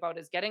I think about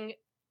is getting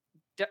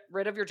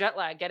rid of your jet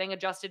lag, getting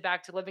adjusted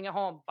back to living at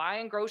home,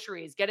 buying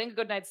groceries, getting a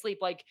good night's sleep.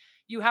 Like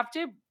you have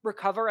to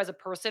recover as a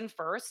person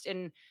first.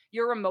 And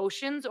your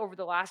emotions over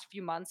the last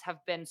few months have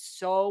been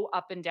so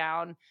up and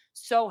down,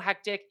 so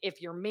hectic.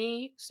 If you're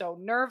me, so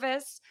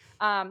nervous.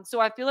 So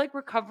I feel like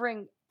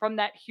recovering from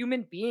that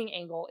human being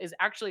angle is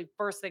actually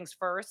first things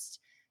first.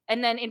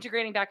 And then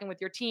integrating back in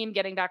with your team,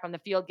 getting back on the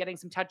field, getting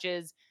some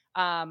touches.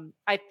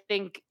 I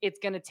think it's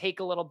going to take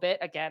a little bit.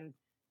 Again,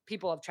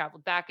 people have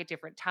traveled back at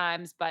different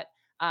times, but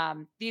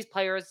these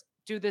players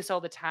do this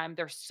all the time.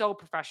 They're so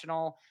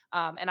professional.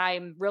 And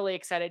I'm really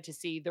excited to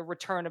see the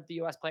return of the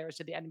US players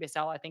to the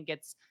NWSL. I think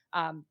it's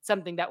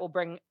something that will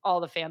bring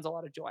all the fans a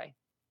lot of joy.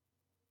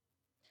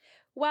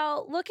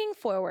 Well, looking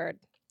forward,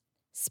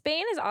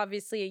 Spain is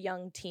obviously a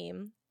young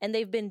team, and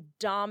they've been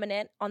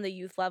dominant on the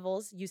youth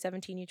levels,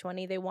 U17,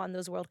 U20. They won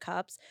those World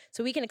Cups.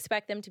 So we can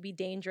expect them to be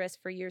dangerous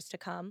for years to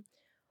come.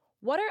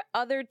 What are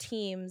other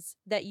teams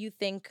that you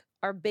think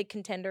are big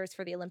contenders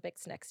for the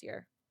Olympics next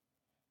year?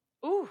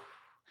 Ooh,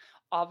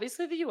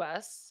 obviously the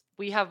US.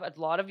 We have a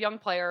lot of young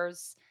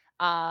players,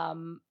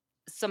 some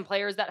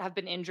players that have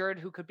been injured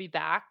who could be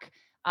back.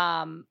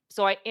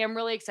 So I am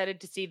really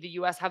excited to see the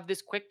US have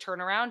this quick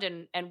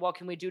turnaround, and what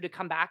can we do to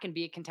come back and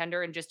be a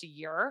contender in just a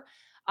year.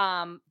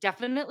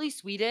 Definitely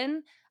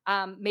Sweden.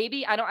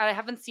 Maybe I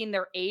haven't seen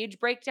their age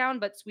breakdown,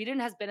 but Sweden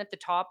has been at the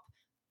top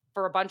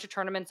for a bunch of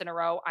tournaments in a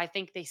row. I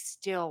think they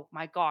still,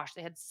 my gosh,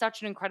 they had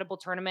such an incredible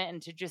tournament, and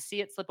to just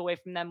see it slip away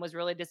from them was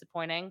really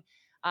disappointing.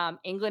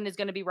 England is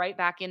going to be right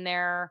back in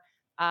there.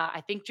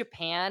 I think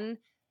Japan,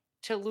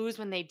 to lose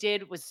when they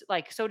did, was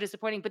like so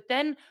disappointing. But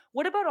then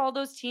what about all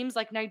those teams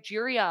like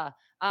Nigeria,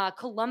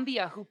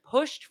 Colombia, who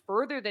pushed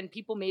further than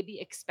people maybe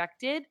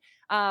expected?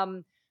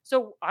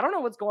 So I don't know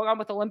what's going on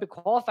with Olympic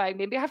qualifying.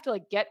 Maybe I have to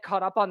like get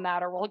caught up on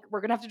that, or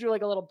we're gonna have to do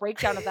like a little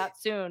breakdown of that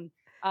soon.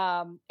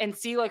 And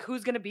see like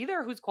who's going to be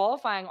there, who's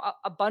qualifying.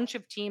 A bunch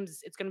of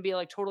teams, it's going to be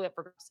like totally up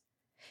for grabs.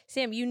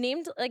 Sam, you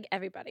named like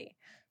everybody.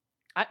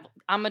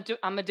 I'm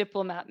a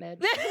diplomat,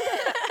 Midge.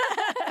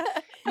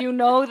 You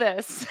know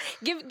this.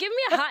 Give me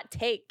a hot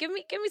take. Give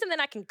me something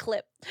I can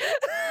clip.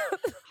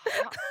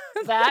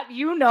 That,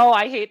 you know,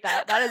 I hate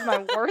that. That is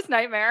my worst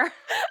nightmare.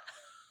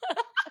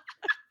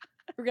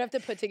 We're gonna have to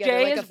put together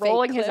Jay like is a fake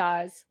rolling clip. his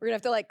eyes. We're gonna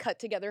have to like cut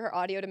together her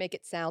audio to make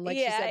it sound like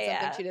she said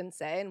something she didn't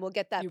say, and we'll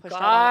get that You pushed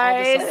out on all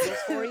the guys. socials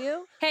for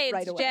you. Hey,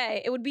 right it's away.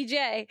 Jay. It would be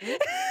Jay.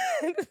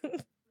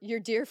 Your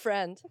dear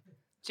friend.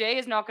 Jay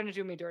is not going to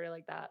do me dirty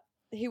like that.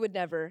 He would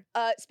never.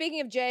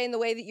 Speaking of Jay and the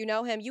way that you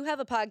know him, you have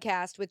a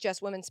podcast with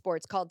Just Women's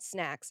Sports called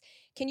Snacks.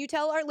 Can you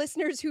tell our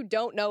listeners who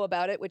don't know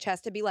about it, which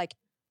has to be like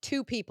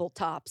 2 people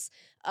tops,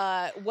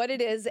 what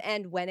it is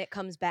and when it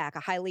comes back, a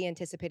highly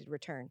anticipated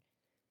return?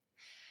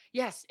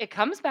 Yes, it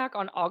comes back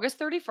on August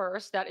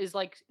 31st. That is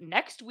like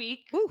next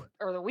week. Woo.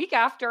 Or the week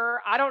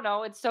after. I don't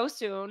know. It's so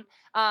soon.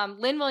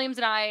 Lynn Williams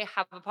and I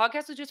have a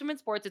podcast with Just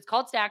Women's Sports. It's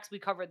called Stacks. We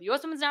cover the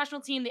U.S. Women's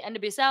National Team, the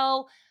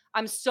NWSL.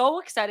 I'm so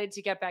excited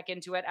to get back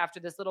into it after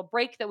this little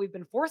break that we've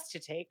been forced to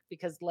take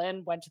because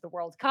Lynn went to the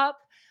World Cup.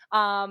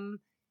 And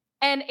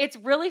it's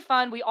really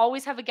fun. We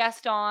always have a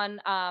guest on.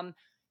 I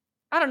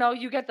don't know.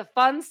 You get the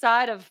fun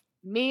side of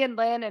me and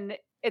Lynn, and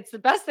it's the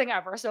best thing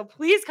ever. So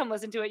please come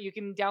listen to it. You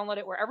can download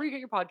it wherever you get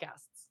your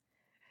podcasts.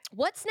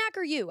 What snack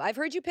are you? I've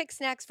heard you pick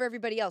snacks for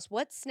everybody else.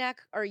 What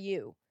snack are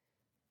you?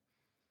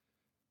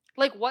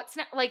 Like what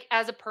snack? Like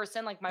as a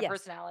person, like my Yes.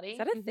 personality. Is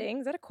that a thing?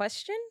 Is that a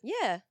question?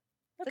 Yeah.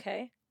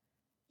 Okay.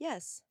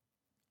 Yes.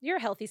 You're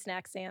a healthy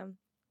snack, Sam.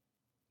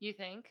 You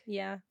think?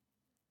 Yeah.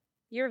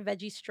 You're a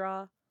veggie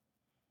straw.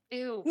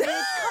 Ew, Midge,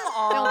 come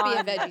on.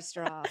 Don't be a veggie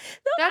straw. No, That's,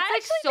 I like,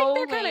 actually so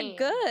think they're kind lame. of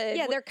good.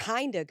 Yeah, they're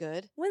kind of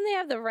good. when they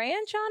have the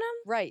ranch on them.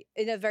 Right.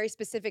 In a very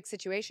specific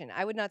situation.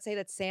 I would not say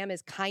that Sam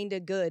is kind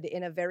of good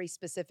in a very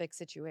specific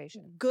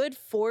situation. Good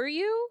for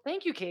you.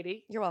 Thank you,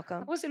 Katie. You're welcome.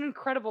 That was an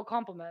incredible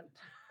compliment.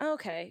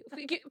 Okay.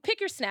 Pick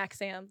your snack,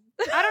 Sam.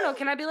 I don't know.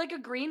 Can I be like a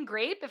green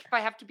grape if I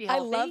have to be I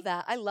healthy? love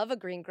that. I love a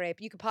green grape.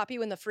 You could pop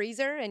you in the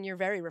freezer and you're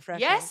very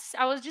refreshing. Yes,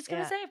 I was just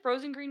gonna Yeah. say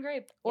frozen green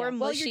grape. Or Yeah.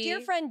 Well, your mushy.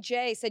 dear friend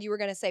Jay said you were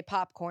going to say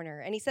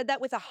popcorner, and he said that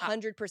with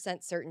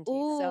 100% certainty. So,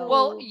 Ooh.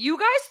 Well, you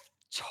guys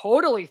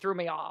totally threw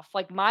me off.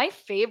 Like my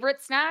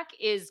favorite snack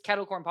is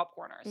kettle corn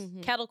popcorners.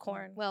 Mhm. Kettle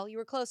corn. Well, you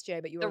were close,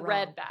 Jay, but you The were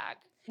red wrong. bag.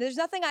 There's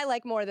nothing I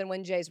like more than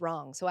when Jay's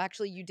wrong. So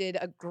actually, you did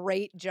a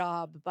great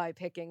job by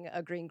picking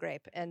a green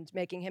grape and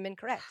making him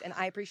incorrect, and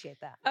I appreciate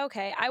that.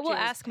 Okay, I will Jay's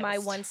ask my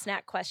pissed. one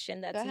snack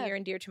question that's ahead. near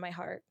and dear to my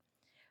heart.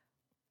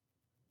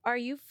 Are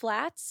you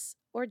flats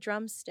or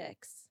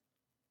drumsticks?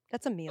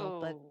 That's a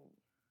meal, but Oh.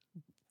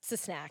 It's a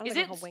snack. I don't Is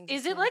know it how wings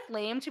is are it like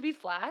lame to be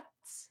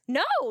flats?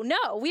 No,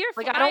 we are.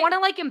 Like I don't want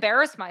to like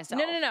embarrass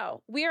myself.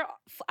 No. We are.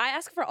 I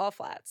ask for all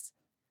flats.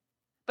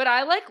 But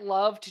I like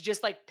love to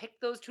just like pick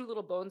those 2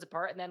 little bones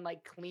apart and then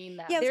like clean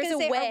them. yeah, I was There's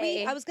gonna a say,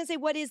 way. I was gonna say,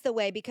 what is the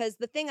way? Because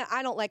the thing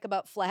I don't like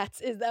about flats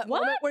is that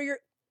What? moment where you're.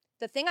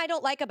 The thing I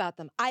don't like about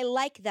them, I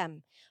like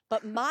them,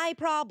 but my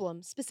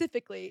problem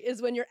specifically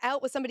is when you're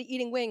out with somebody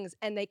eating wings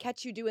and they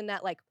catch you doing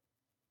that, like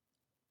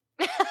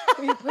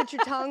where you put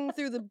your tongue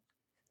through the.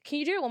 Can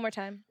you do it one more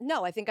time?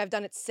 No, I think I've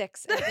done it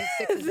 6, and I think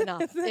 6 is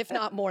enough, if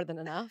not more than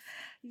enough.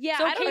 Yeah,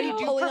 So I don't Katie, know.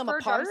 do you pulling them prefer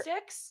apart?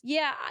 drumsticks?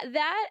 Yeah,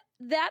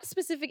 that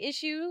specific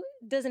issue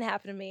doesn't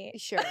happen to me.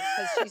 Sure,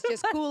 because she's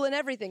just cool in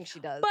everything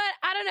she does. But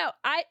I don't know.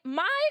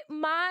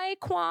 My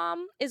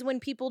qualm is when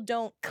people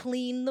don't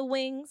clean the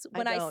wings.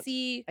 When I don't.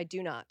 see I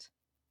do not.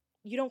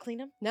 you don't clean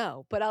them.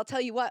 No, but I'll tell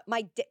you what,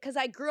 because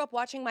I grew up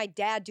watching my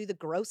dad do the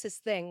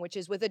grossest thing, which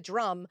is with a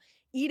drum,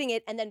 eating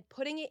it and then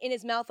putting it in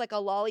his mouth like a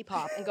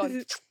lollipop and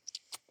going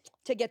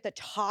to get the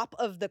top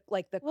of the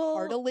Well,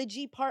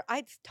 cartilagey part.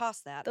 I'd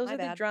toss that. Those My are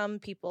the bad. drum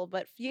people,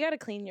 but you got to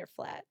clean your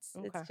flats.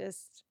 Okay. It's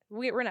just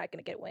we're not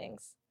gonna get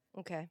wings.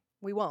 Okay,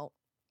 we won't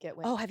get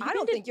wings. Oh, have you I been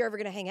don't to- think you're ever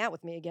gonna hang out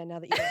with me again now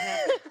that you don't have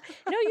it.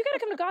 No, you got to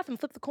come to Gotham,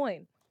 flip the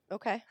coin.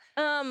 Okay.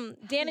 Dan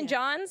and yeah.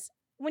 John's.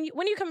 When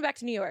are you coming back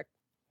to New York?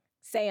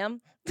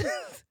 Sam.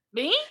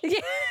 Me?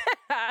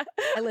 Yeah.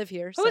 I live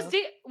here. Who's so.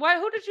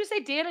 Who did you say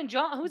Dan and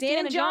John? Who's Dan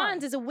and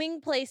John's John? is a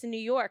wing place in New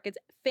York. It's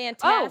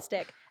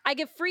fantastic. I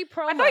get free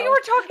promo. I thought you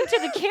were talking to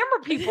the camera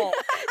people.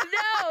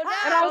 No,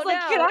 And I was like,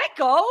 can I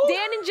go? Dan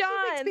and She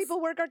makes John's. people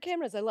work our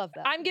cameras. I love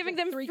that. I'm giving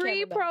them free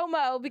camera men.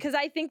 promo because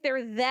I think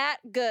they're that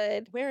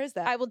good. Where is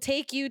that? I will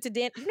take you to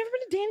Dan. You've never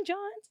been to Dan and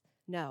John's?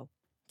 No.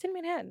 It's in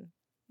Manhattan.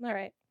 All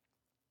right.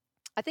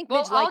 I think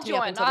Well, Midge I'll liked me up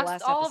join. until the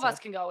last All of episode. us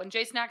can go, and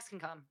Jay Snacks can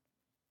come.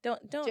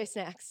 Don't. Jay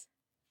Snacks.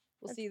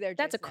 We'll see you there, Jay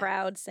That's a Snacks.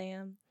 crowd,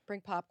 Sam.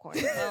 Bring popcorn.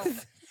 Well,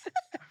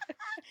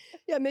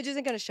 yeah, Midge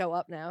isn't going to show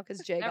up now because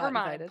Jay Never got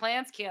mind. invited.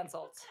 Plans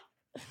canceled.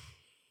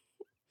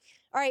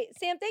 All right,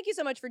 Sam, thank you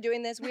so much for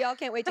doing this. We all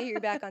can't wait to hear you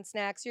back on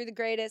Snacks. You're the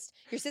greatest.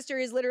 Your sister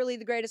is literally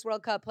the greatest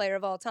World Cup player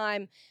of all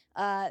time.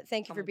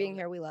 Thank you for being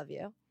here. We love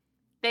you.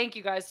 Thank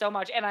you guys so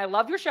much. And I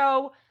love your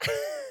show.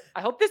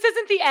 I hope this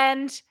isn't the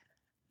end.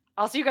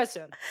 I'll see you guys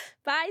soon.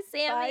 Bye,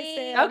 Sammy. Bye,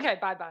 Sam. Okay,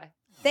 bye-bye.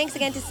 Thanks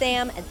again to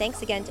Sam, and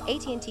thanks again to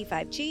AT&T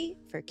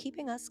 5G for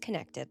keeping us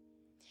connected.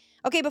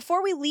 Okay,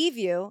 before we leave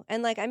you,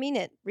 and I mean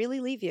it, really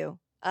leave you,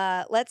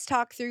 let's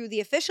talk through the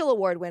official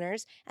award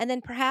winners, and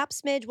then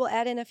perhaps, Midge, we'll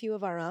add in a few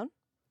of our own.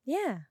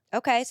 Yeah.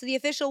 Okay, so the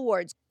official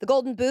awards. The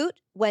Golden Boot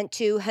went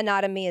to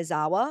Hanada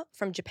Miyazawa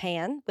from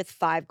Japan with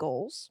 5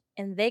 goals.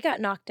 And they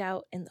got knocked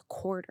out in the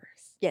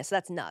quarters. Yeah, so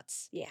that's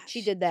nuts. Yeah.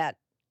 She did that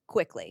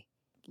quickly.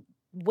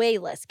 Way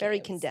less Very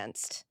games.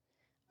 condensed.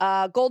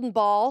 Golden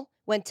Ball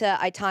went to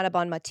Aitana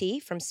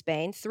Bonmati from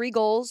Spain. 3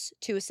 goals,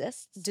 2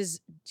 assists.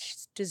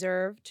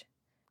 Deserved.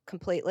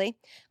 Completely.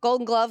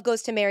 Golden Glove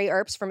goes to Mary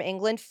Earps from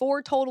England.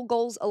 4 total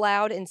goals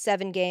allowed in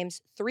 7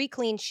 games, 3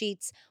 clean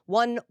sheets,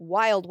 1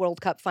 wild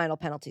World Cup final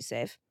penalty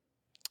save.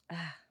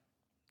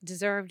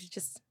 Deserved.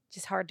 Just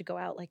hard to go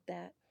out like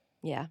that.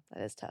 Yeah,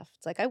 that is tough.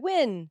 It's like I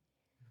win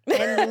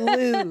and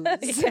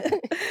lose.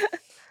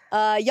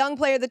 Young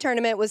player of the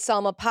tournament was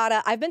Salma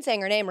Pata. I've been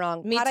saying her name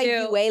wrong. Me Pata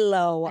too.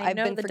 Uelo. I I've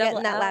know been the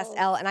forgetting double that last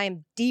L. L, and I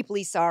am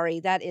deeply sorry.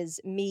 That is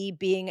me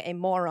being a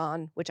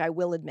moron, which I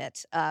will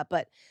admit.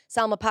 But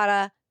Salma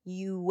Pata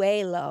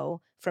Uelo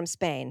from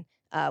Spain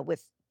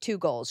with 2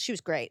 goals. She was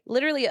great.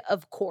 Literally,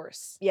 of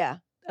course. Yeah.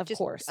 Of Just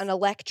course. an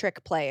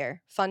electric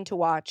player. Fun to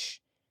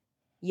watch.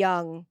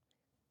 Young.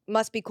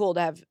 Must be cool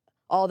to have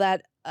all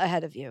that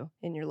ahead of you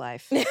in your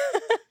life.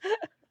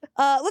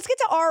 Let's get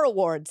to our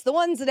awards, the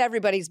ones that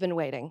everybody's been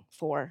waiting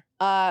for.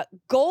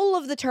 Goal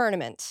of the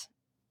tournament.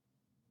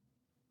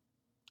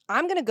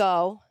 I'm going to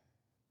go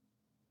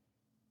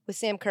with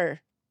Sam Kerr.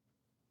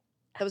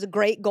 That was a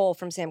great goal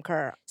from Sam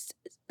Kerr.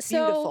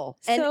 Beautiful.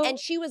 And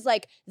she was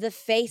like the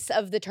face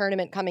of the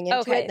tournament coming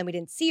into it. And then we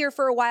didn't see her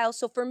for a while.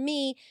 So for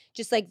me,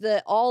 just like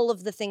all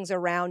of the things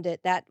around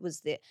it, that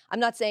was I'm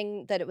not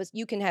saying that it was,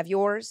 you can have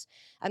yours.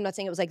 I'm not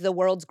saying it was like the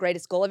world's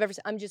greatest goal I've ever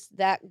seen. I'm just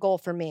that goal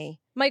for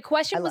me. My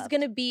question was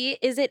going to be,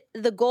 is it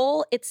the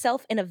goal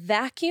itself in a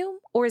vacuum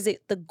or is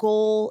it the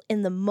goal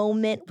in the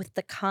moment with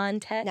the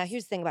context? Now,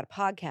 here's the thing about a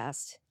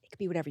podcast. It could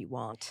be whatever you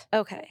want.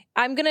 Okay.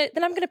 I'm going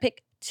to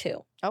pick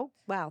 2. Oh,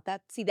 wow.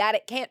 That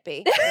it can't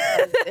be.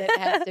 It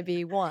has to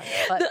be 1.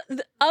 But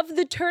Of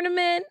the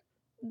tournament,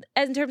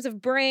 as in terms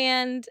of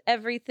brand,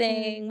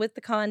 everything with the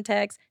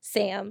context,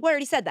 Sam. we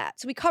already said that.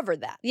 So we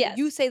covered that. Yes.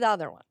 You say the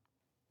other one.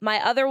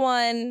 My other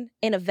one,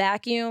 in a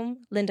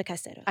vacuum, Linda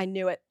Caicedo. I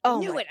knew it. Oh I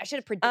knew my- it. I should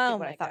have predicted oh what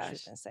my I thought she gosh.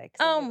 was going to say.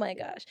 Oh my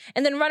gosh.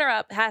 And then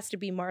runner-up has to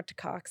be Marta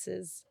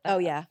Cox's. Oh,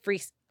 yeah. Free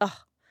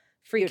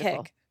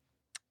Beautiful. kick.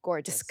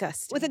 Gorgeous.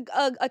 Disgusting. With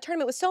a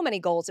tournament with so many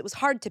goals, it was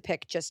hard to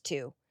pick just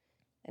 2.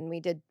 And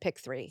we did pick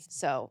 3.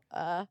 So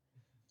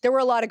there were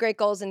a lot of great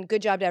goals, and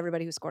good job to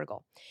everybody who scored a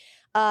goal.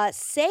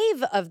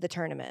 Save of the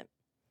tournament.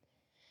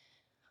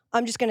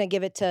 I'm just going to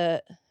give it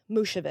to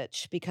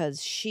Mušović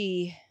because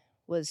she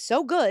was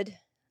so good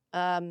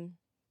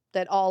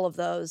that all of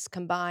those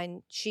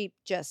combined, she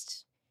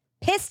just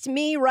pissed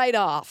me right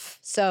off.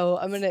 So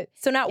I'm going to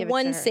So not give it to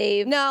one her.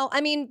 save. No,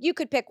 I mean, you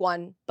could pick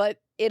one, but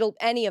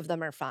any of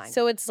them are fine.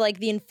 So it's like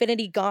the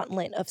infinity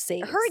gauntlet of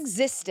saves. Her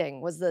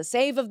existing was the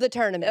save of the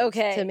tournament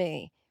Okay. to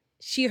me.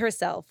 She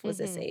herself was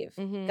a Mhm, save.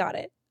 mhm. Got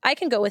it. I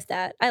can go with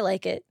that. I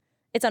like it.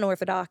 It's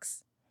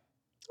unorthodox.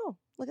 Oh,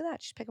 look at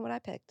that. She's picking what I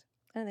picked.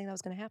 I didn't think that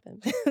was going to happen.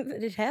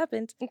 It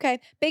happened. Okay.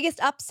 Biggest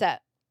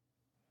upset.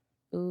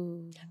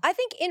 Ooh. I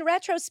think in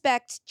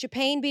retrospect,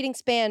 Japan beating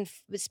Spain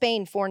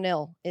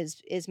 4-0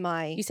 is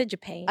my... You said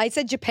Japan. I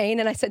said Japan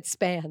and I said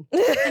Span.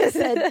 I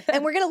said,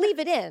 and we're going to leave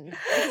it in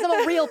because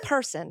I'm a real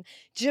person.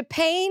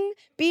 Japan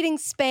beating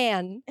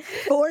Span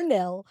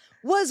 4-0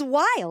 was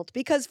wild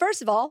because,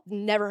 first of all,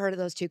 never heard of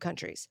those 2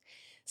 countries.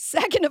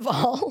 Second of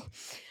all,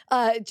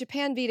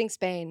 Japan beating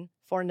Spain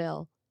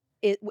 4-0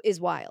 is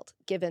wild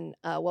given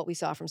what we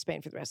saw from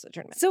Spain for the rest of the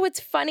tournament. So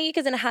it's funny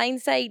because in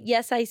hindsight,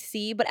 yes, I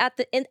see, but at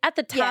the time,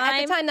 Yeah,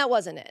 at the time, that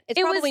wasn't it. It's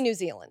it probably was- New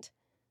Zealand.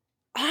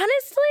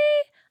 honestly,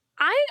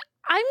 I'm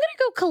gonna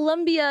go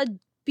Colombia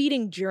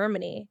beating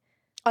Germany.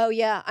 Oh,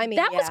 yeah. I mean,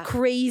 That was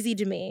crazy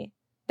to me.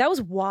 That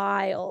was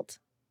wild.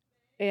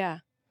 Yeah.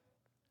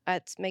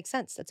 That makes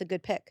sense. That's a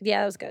good pick. Yeah,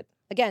 that was good.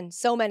 Again,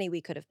 so many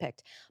we could have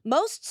picked.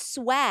 Most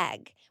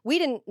swag. We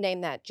didn't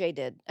name that. Jay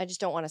did. I just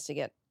don't want us to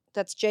get...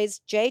 That's Jay's.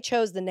 Jay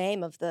chose the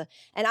name of the...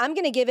 And I'm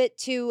going to give it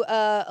to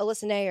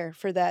Alyssa Nair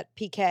for that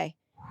PK.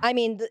 I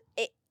mean,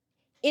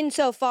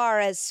 insofar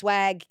as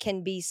swag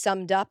can be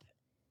summed up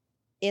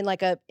in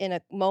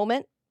a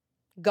moment,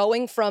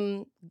 going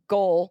from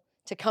goal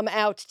to come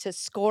out to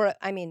score,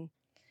 I mean,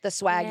 the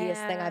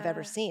swaggiest thing I've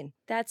ever Yeah. seen.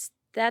 That's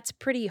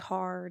pretty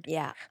hard.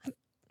 Yeah.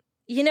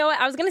 You know what?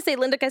 I was gonna say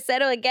Linda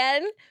Caicedo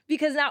again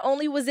because not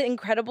only was it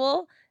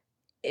incredible,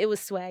 it was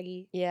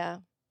swaggy. Yeah.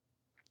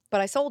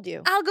 But I sold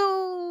you. I'll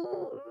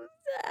go.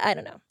 I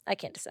don't know. I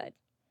can't decide.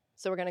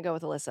 So we're going to go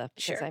with Alyssa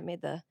because Sure. I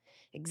made the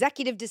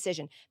executive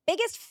decision.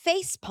 Biggest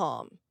face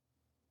palm.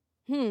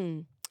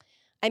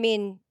 I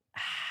mean,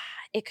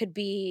 It could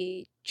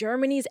be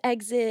Germany's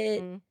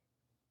exit, Mm.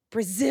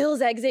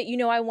 Brazil's exit. You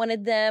know, I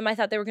wanted them. I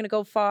thought they were going to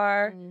go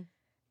far. Mm.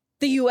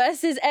 The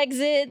U.S.'s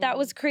exit. That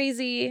was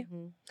crazy.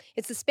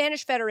 It's the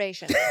Spanish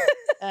Federation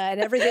and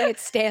everything it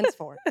stands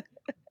for.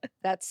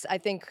 That's, I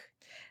think.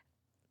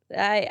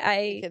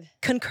 I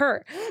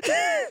concur.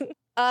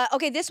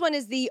 Okay, this one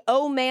is the,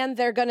 oh man,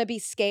 they're going to be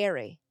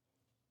scary.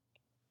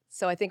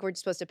 So I think we're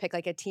supposed to pick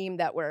like a team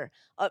that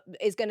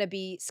is going to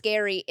be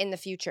scary in the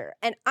future.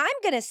 And I'm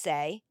going to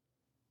say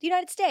the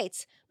United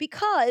States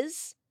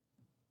because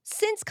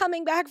since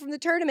coming back from the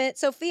tournament,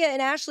 Sophia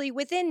and Ashley,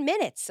 within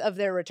minutes of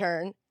their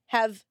return,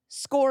 have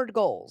scored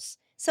goals.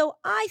 So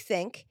I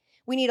think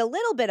we need a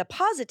little bit of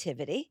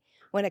positivity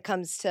when it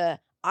comes to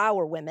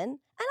our women.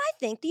 And I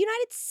think the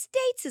United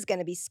States is going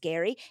to be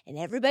scary and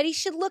everybody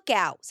should look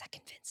out. Was that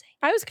convincing?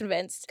 I was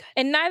convinced. Good.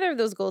 And neither of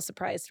those goals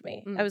surprised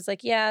me. I was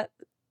like, yeah,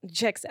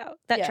 checks out.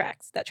 That Yeah,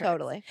 tracks. That tracks.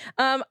 Totally.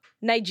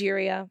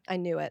 Nigeria. I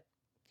knew it.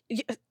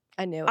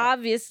 I knew it.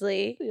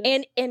 Obviously. Yeah.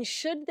 And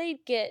should they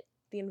get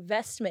the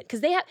investment?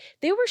 Because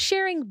they were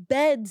sharing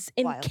beds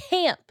in Wild.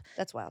 camp.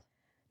 That's wild.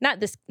 Not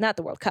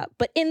the World Cup,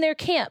 but in their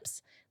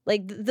camps.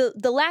 Like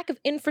the lack of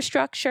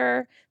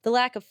infrastructure, the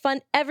lack of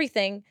fun,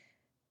 everything.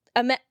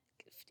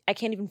 I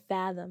can't even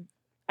fathom.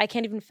 I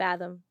can't even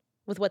fathom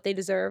with what they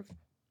deserve.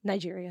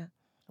 Nigeria.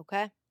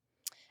 Okay.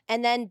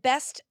 And then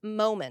best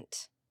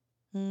moment.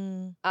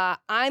 I'm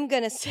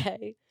going to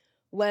say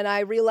when I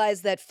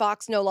realized that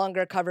Fox no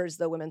longer covers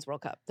the Women's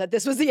World Cup, that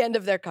this was the end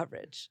of their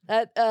coverage.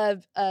 That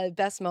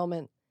best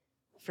moment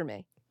for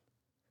me.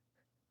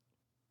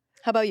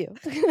 How about you?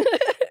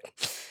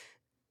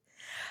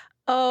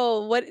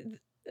 Oh, what?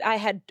 I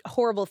had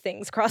horrible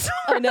things cross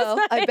over. I know.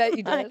 my I bet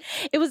you mind.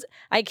 did. It was,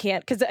 I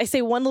can't, because I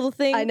say one little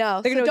thing. I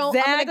know. They're So going to know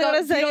exactly what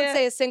I'm you saying. don't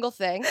say a single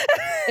thing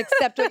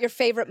except what your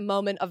favorite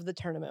moment of the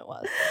tournament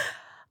was.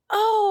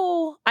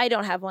 Oh, I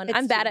don't have one. It's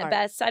I'm bad too at hard.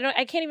 best.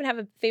 I can't even have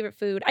a favorite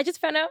food. I just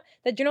found out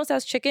that General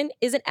Tso's chicken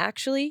isn't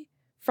actually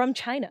from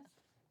China.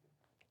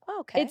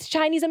 Oh, okay. It's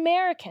Chinese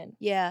American.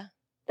 Yeah.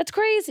 That's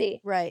crazy.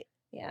 Right.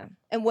 Yeah.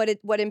 And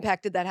what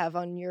impact did that have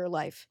on your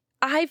life?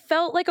 I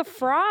felt like a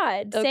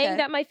fraud Okay. saying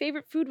that my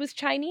favorite food was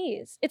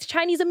Chinese. It's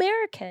Chinese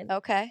American.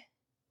 Okay.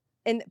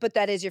 But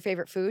that is your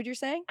favorite food, you're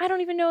saying? I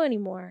don't even know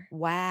anymore.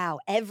 Wow.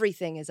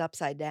 Everything is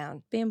upside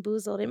down.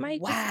 Bamboozled. It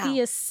might just Wow. be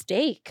a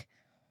steak,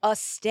 A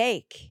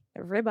steak.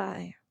 a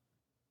ribeye.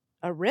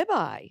 A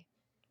ribeye.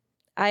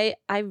 I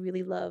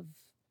really love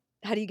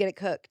How do you get it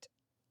cooked?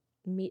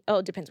 meat. Oh,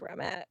 it depends where I'm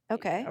at.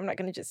 Okay. I'm not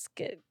going to just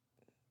get,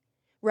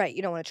 Right.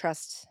 You don't want to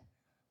trust.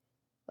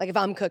 Like if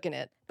I'm cooking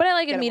it. but I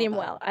like Get it it medium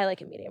well well. I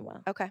like it medium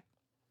well. Okay.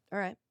 All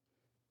right.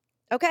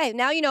 Okay.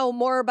 Now you know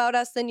more about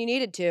us than you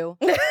needed to.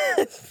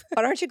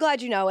 But aren't you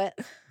glad you know it?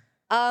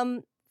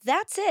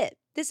 That's it.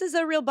 This is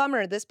a real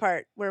bummer, this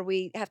part where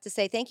we have to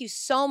say thank you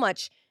so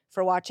much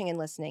for watching and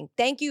listening.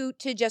 Thank you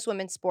to Just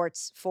Women's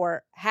Sports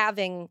for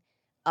having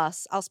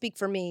us. I'll speak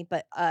for me,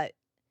 but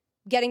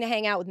getting to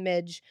hang out with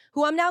Midge,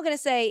 who I'm now going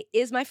to say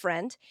is my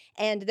friend,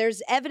 and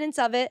there's evidence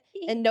of it,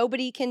 and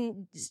nobody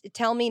can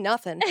tell me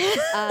nothing.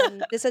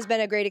 This has been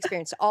a great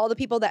experience. All the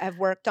people that have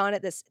worked on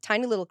it, this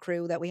tiny little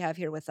crew that we have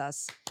here with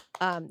us,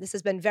 this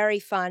has been very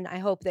fun. I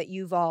hope that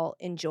you've all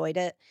enjoyed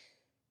it.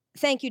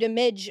 Thank you to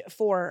Midge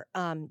for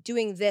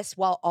doing this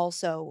while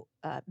also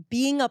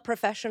being a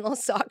professional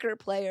soccer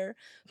player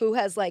who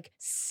has like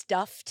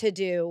stuff to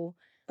do.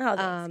 Oh,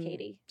 thanks,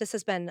 Katie. This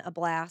has been a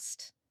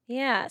blast.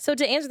 Yeah. So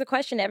to answer the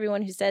question,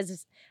 everyone who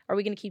says, "Are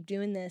we going to keep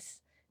doing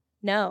this?"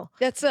 No.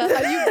 That's you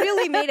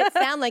really made it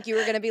sound like you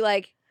were going to be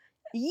like,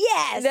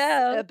 yes,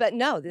 No. but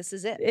no, this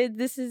is it.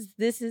 This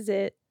is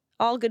it.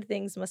 All good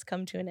things must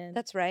come to an end.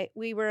 That's right.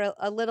 We were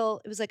a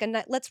little. It was like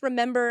let's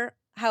remember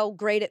how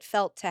great it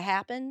felt to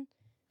happen.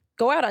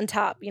 Go out on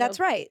top. That's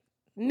right.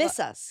 Miss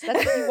us.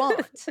 That's what you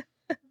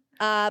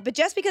want. But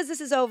just because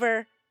this is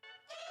over,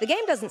 the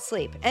game doesn't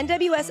sleep.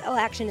 NWSL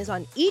action is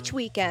on each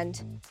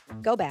weekend.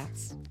 Go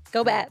Bats.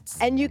 Go Bats.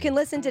 And you can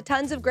listen to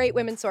tons of great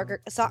women's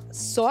soccer? Minnesota.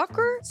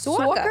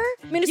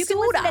 You can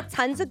listen to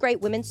tons of great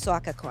women's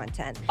soccer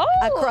content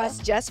across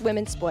Just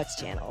Women's Sports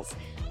channels.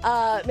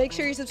 Make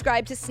sure you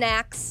subscribe to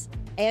Snacks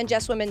and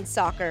Just Women's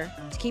Soccer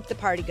to keep the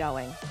party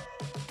going.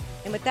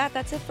 And with that,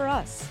 that's it for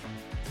us.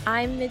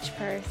 I'm Midge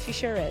Purce. She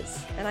sure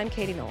is. And I'm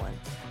Katie Nolan.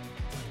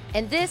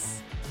 And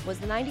this was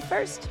the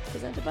 91st,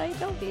 presented by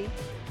Adobe.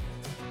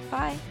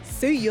 Bye.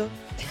 See ya.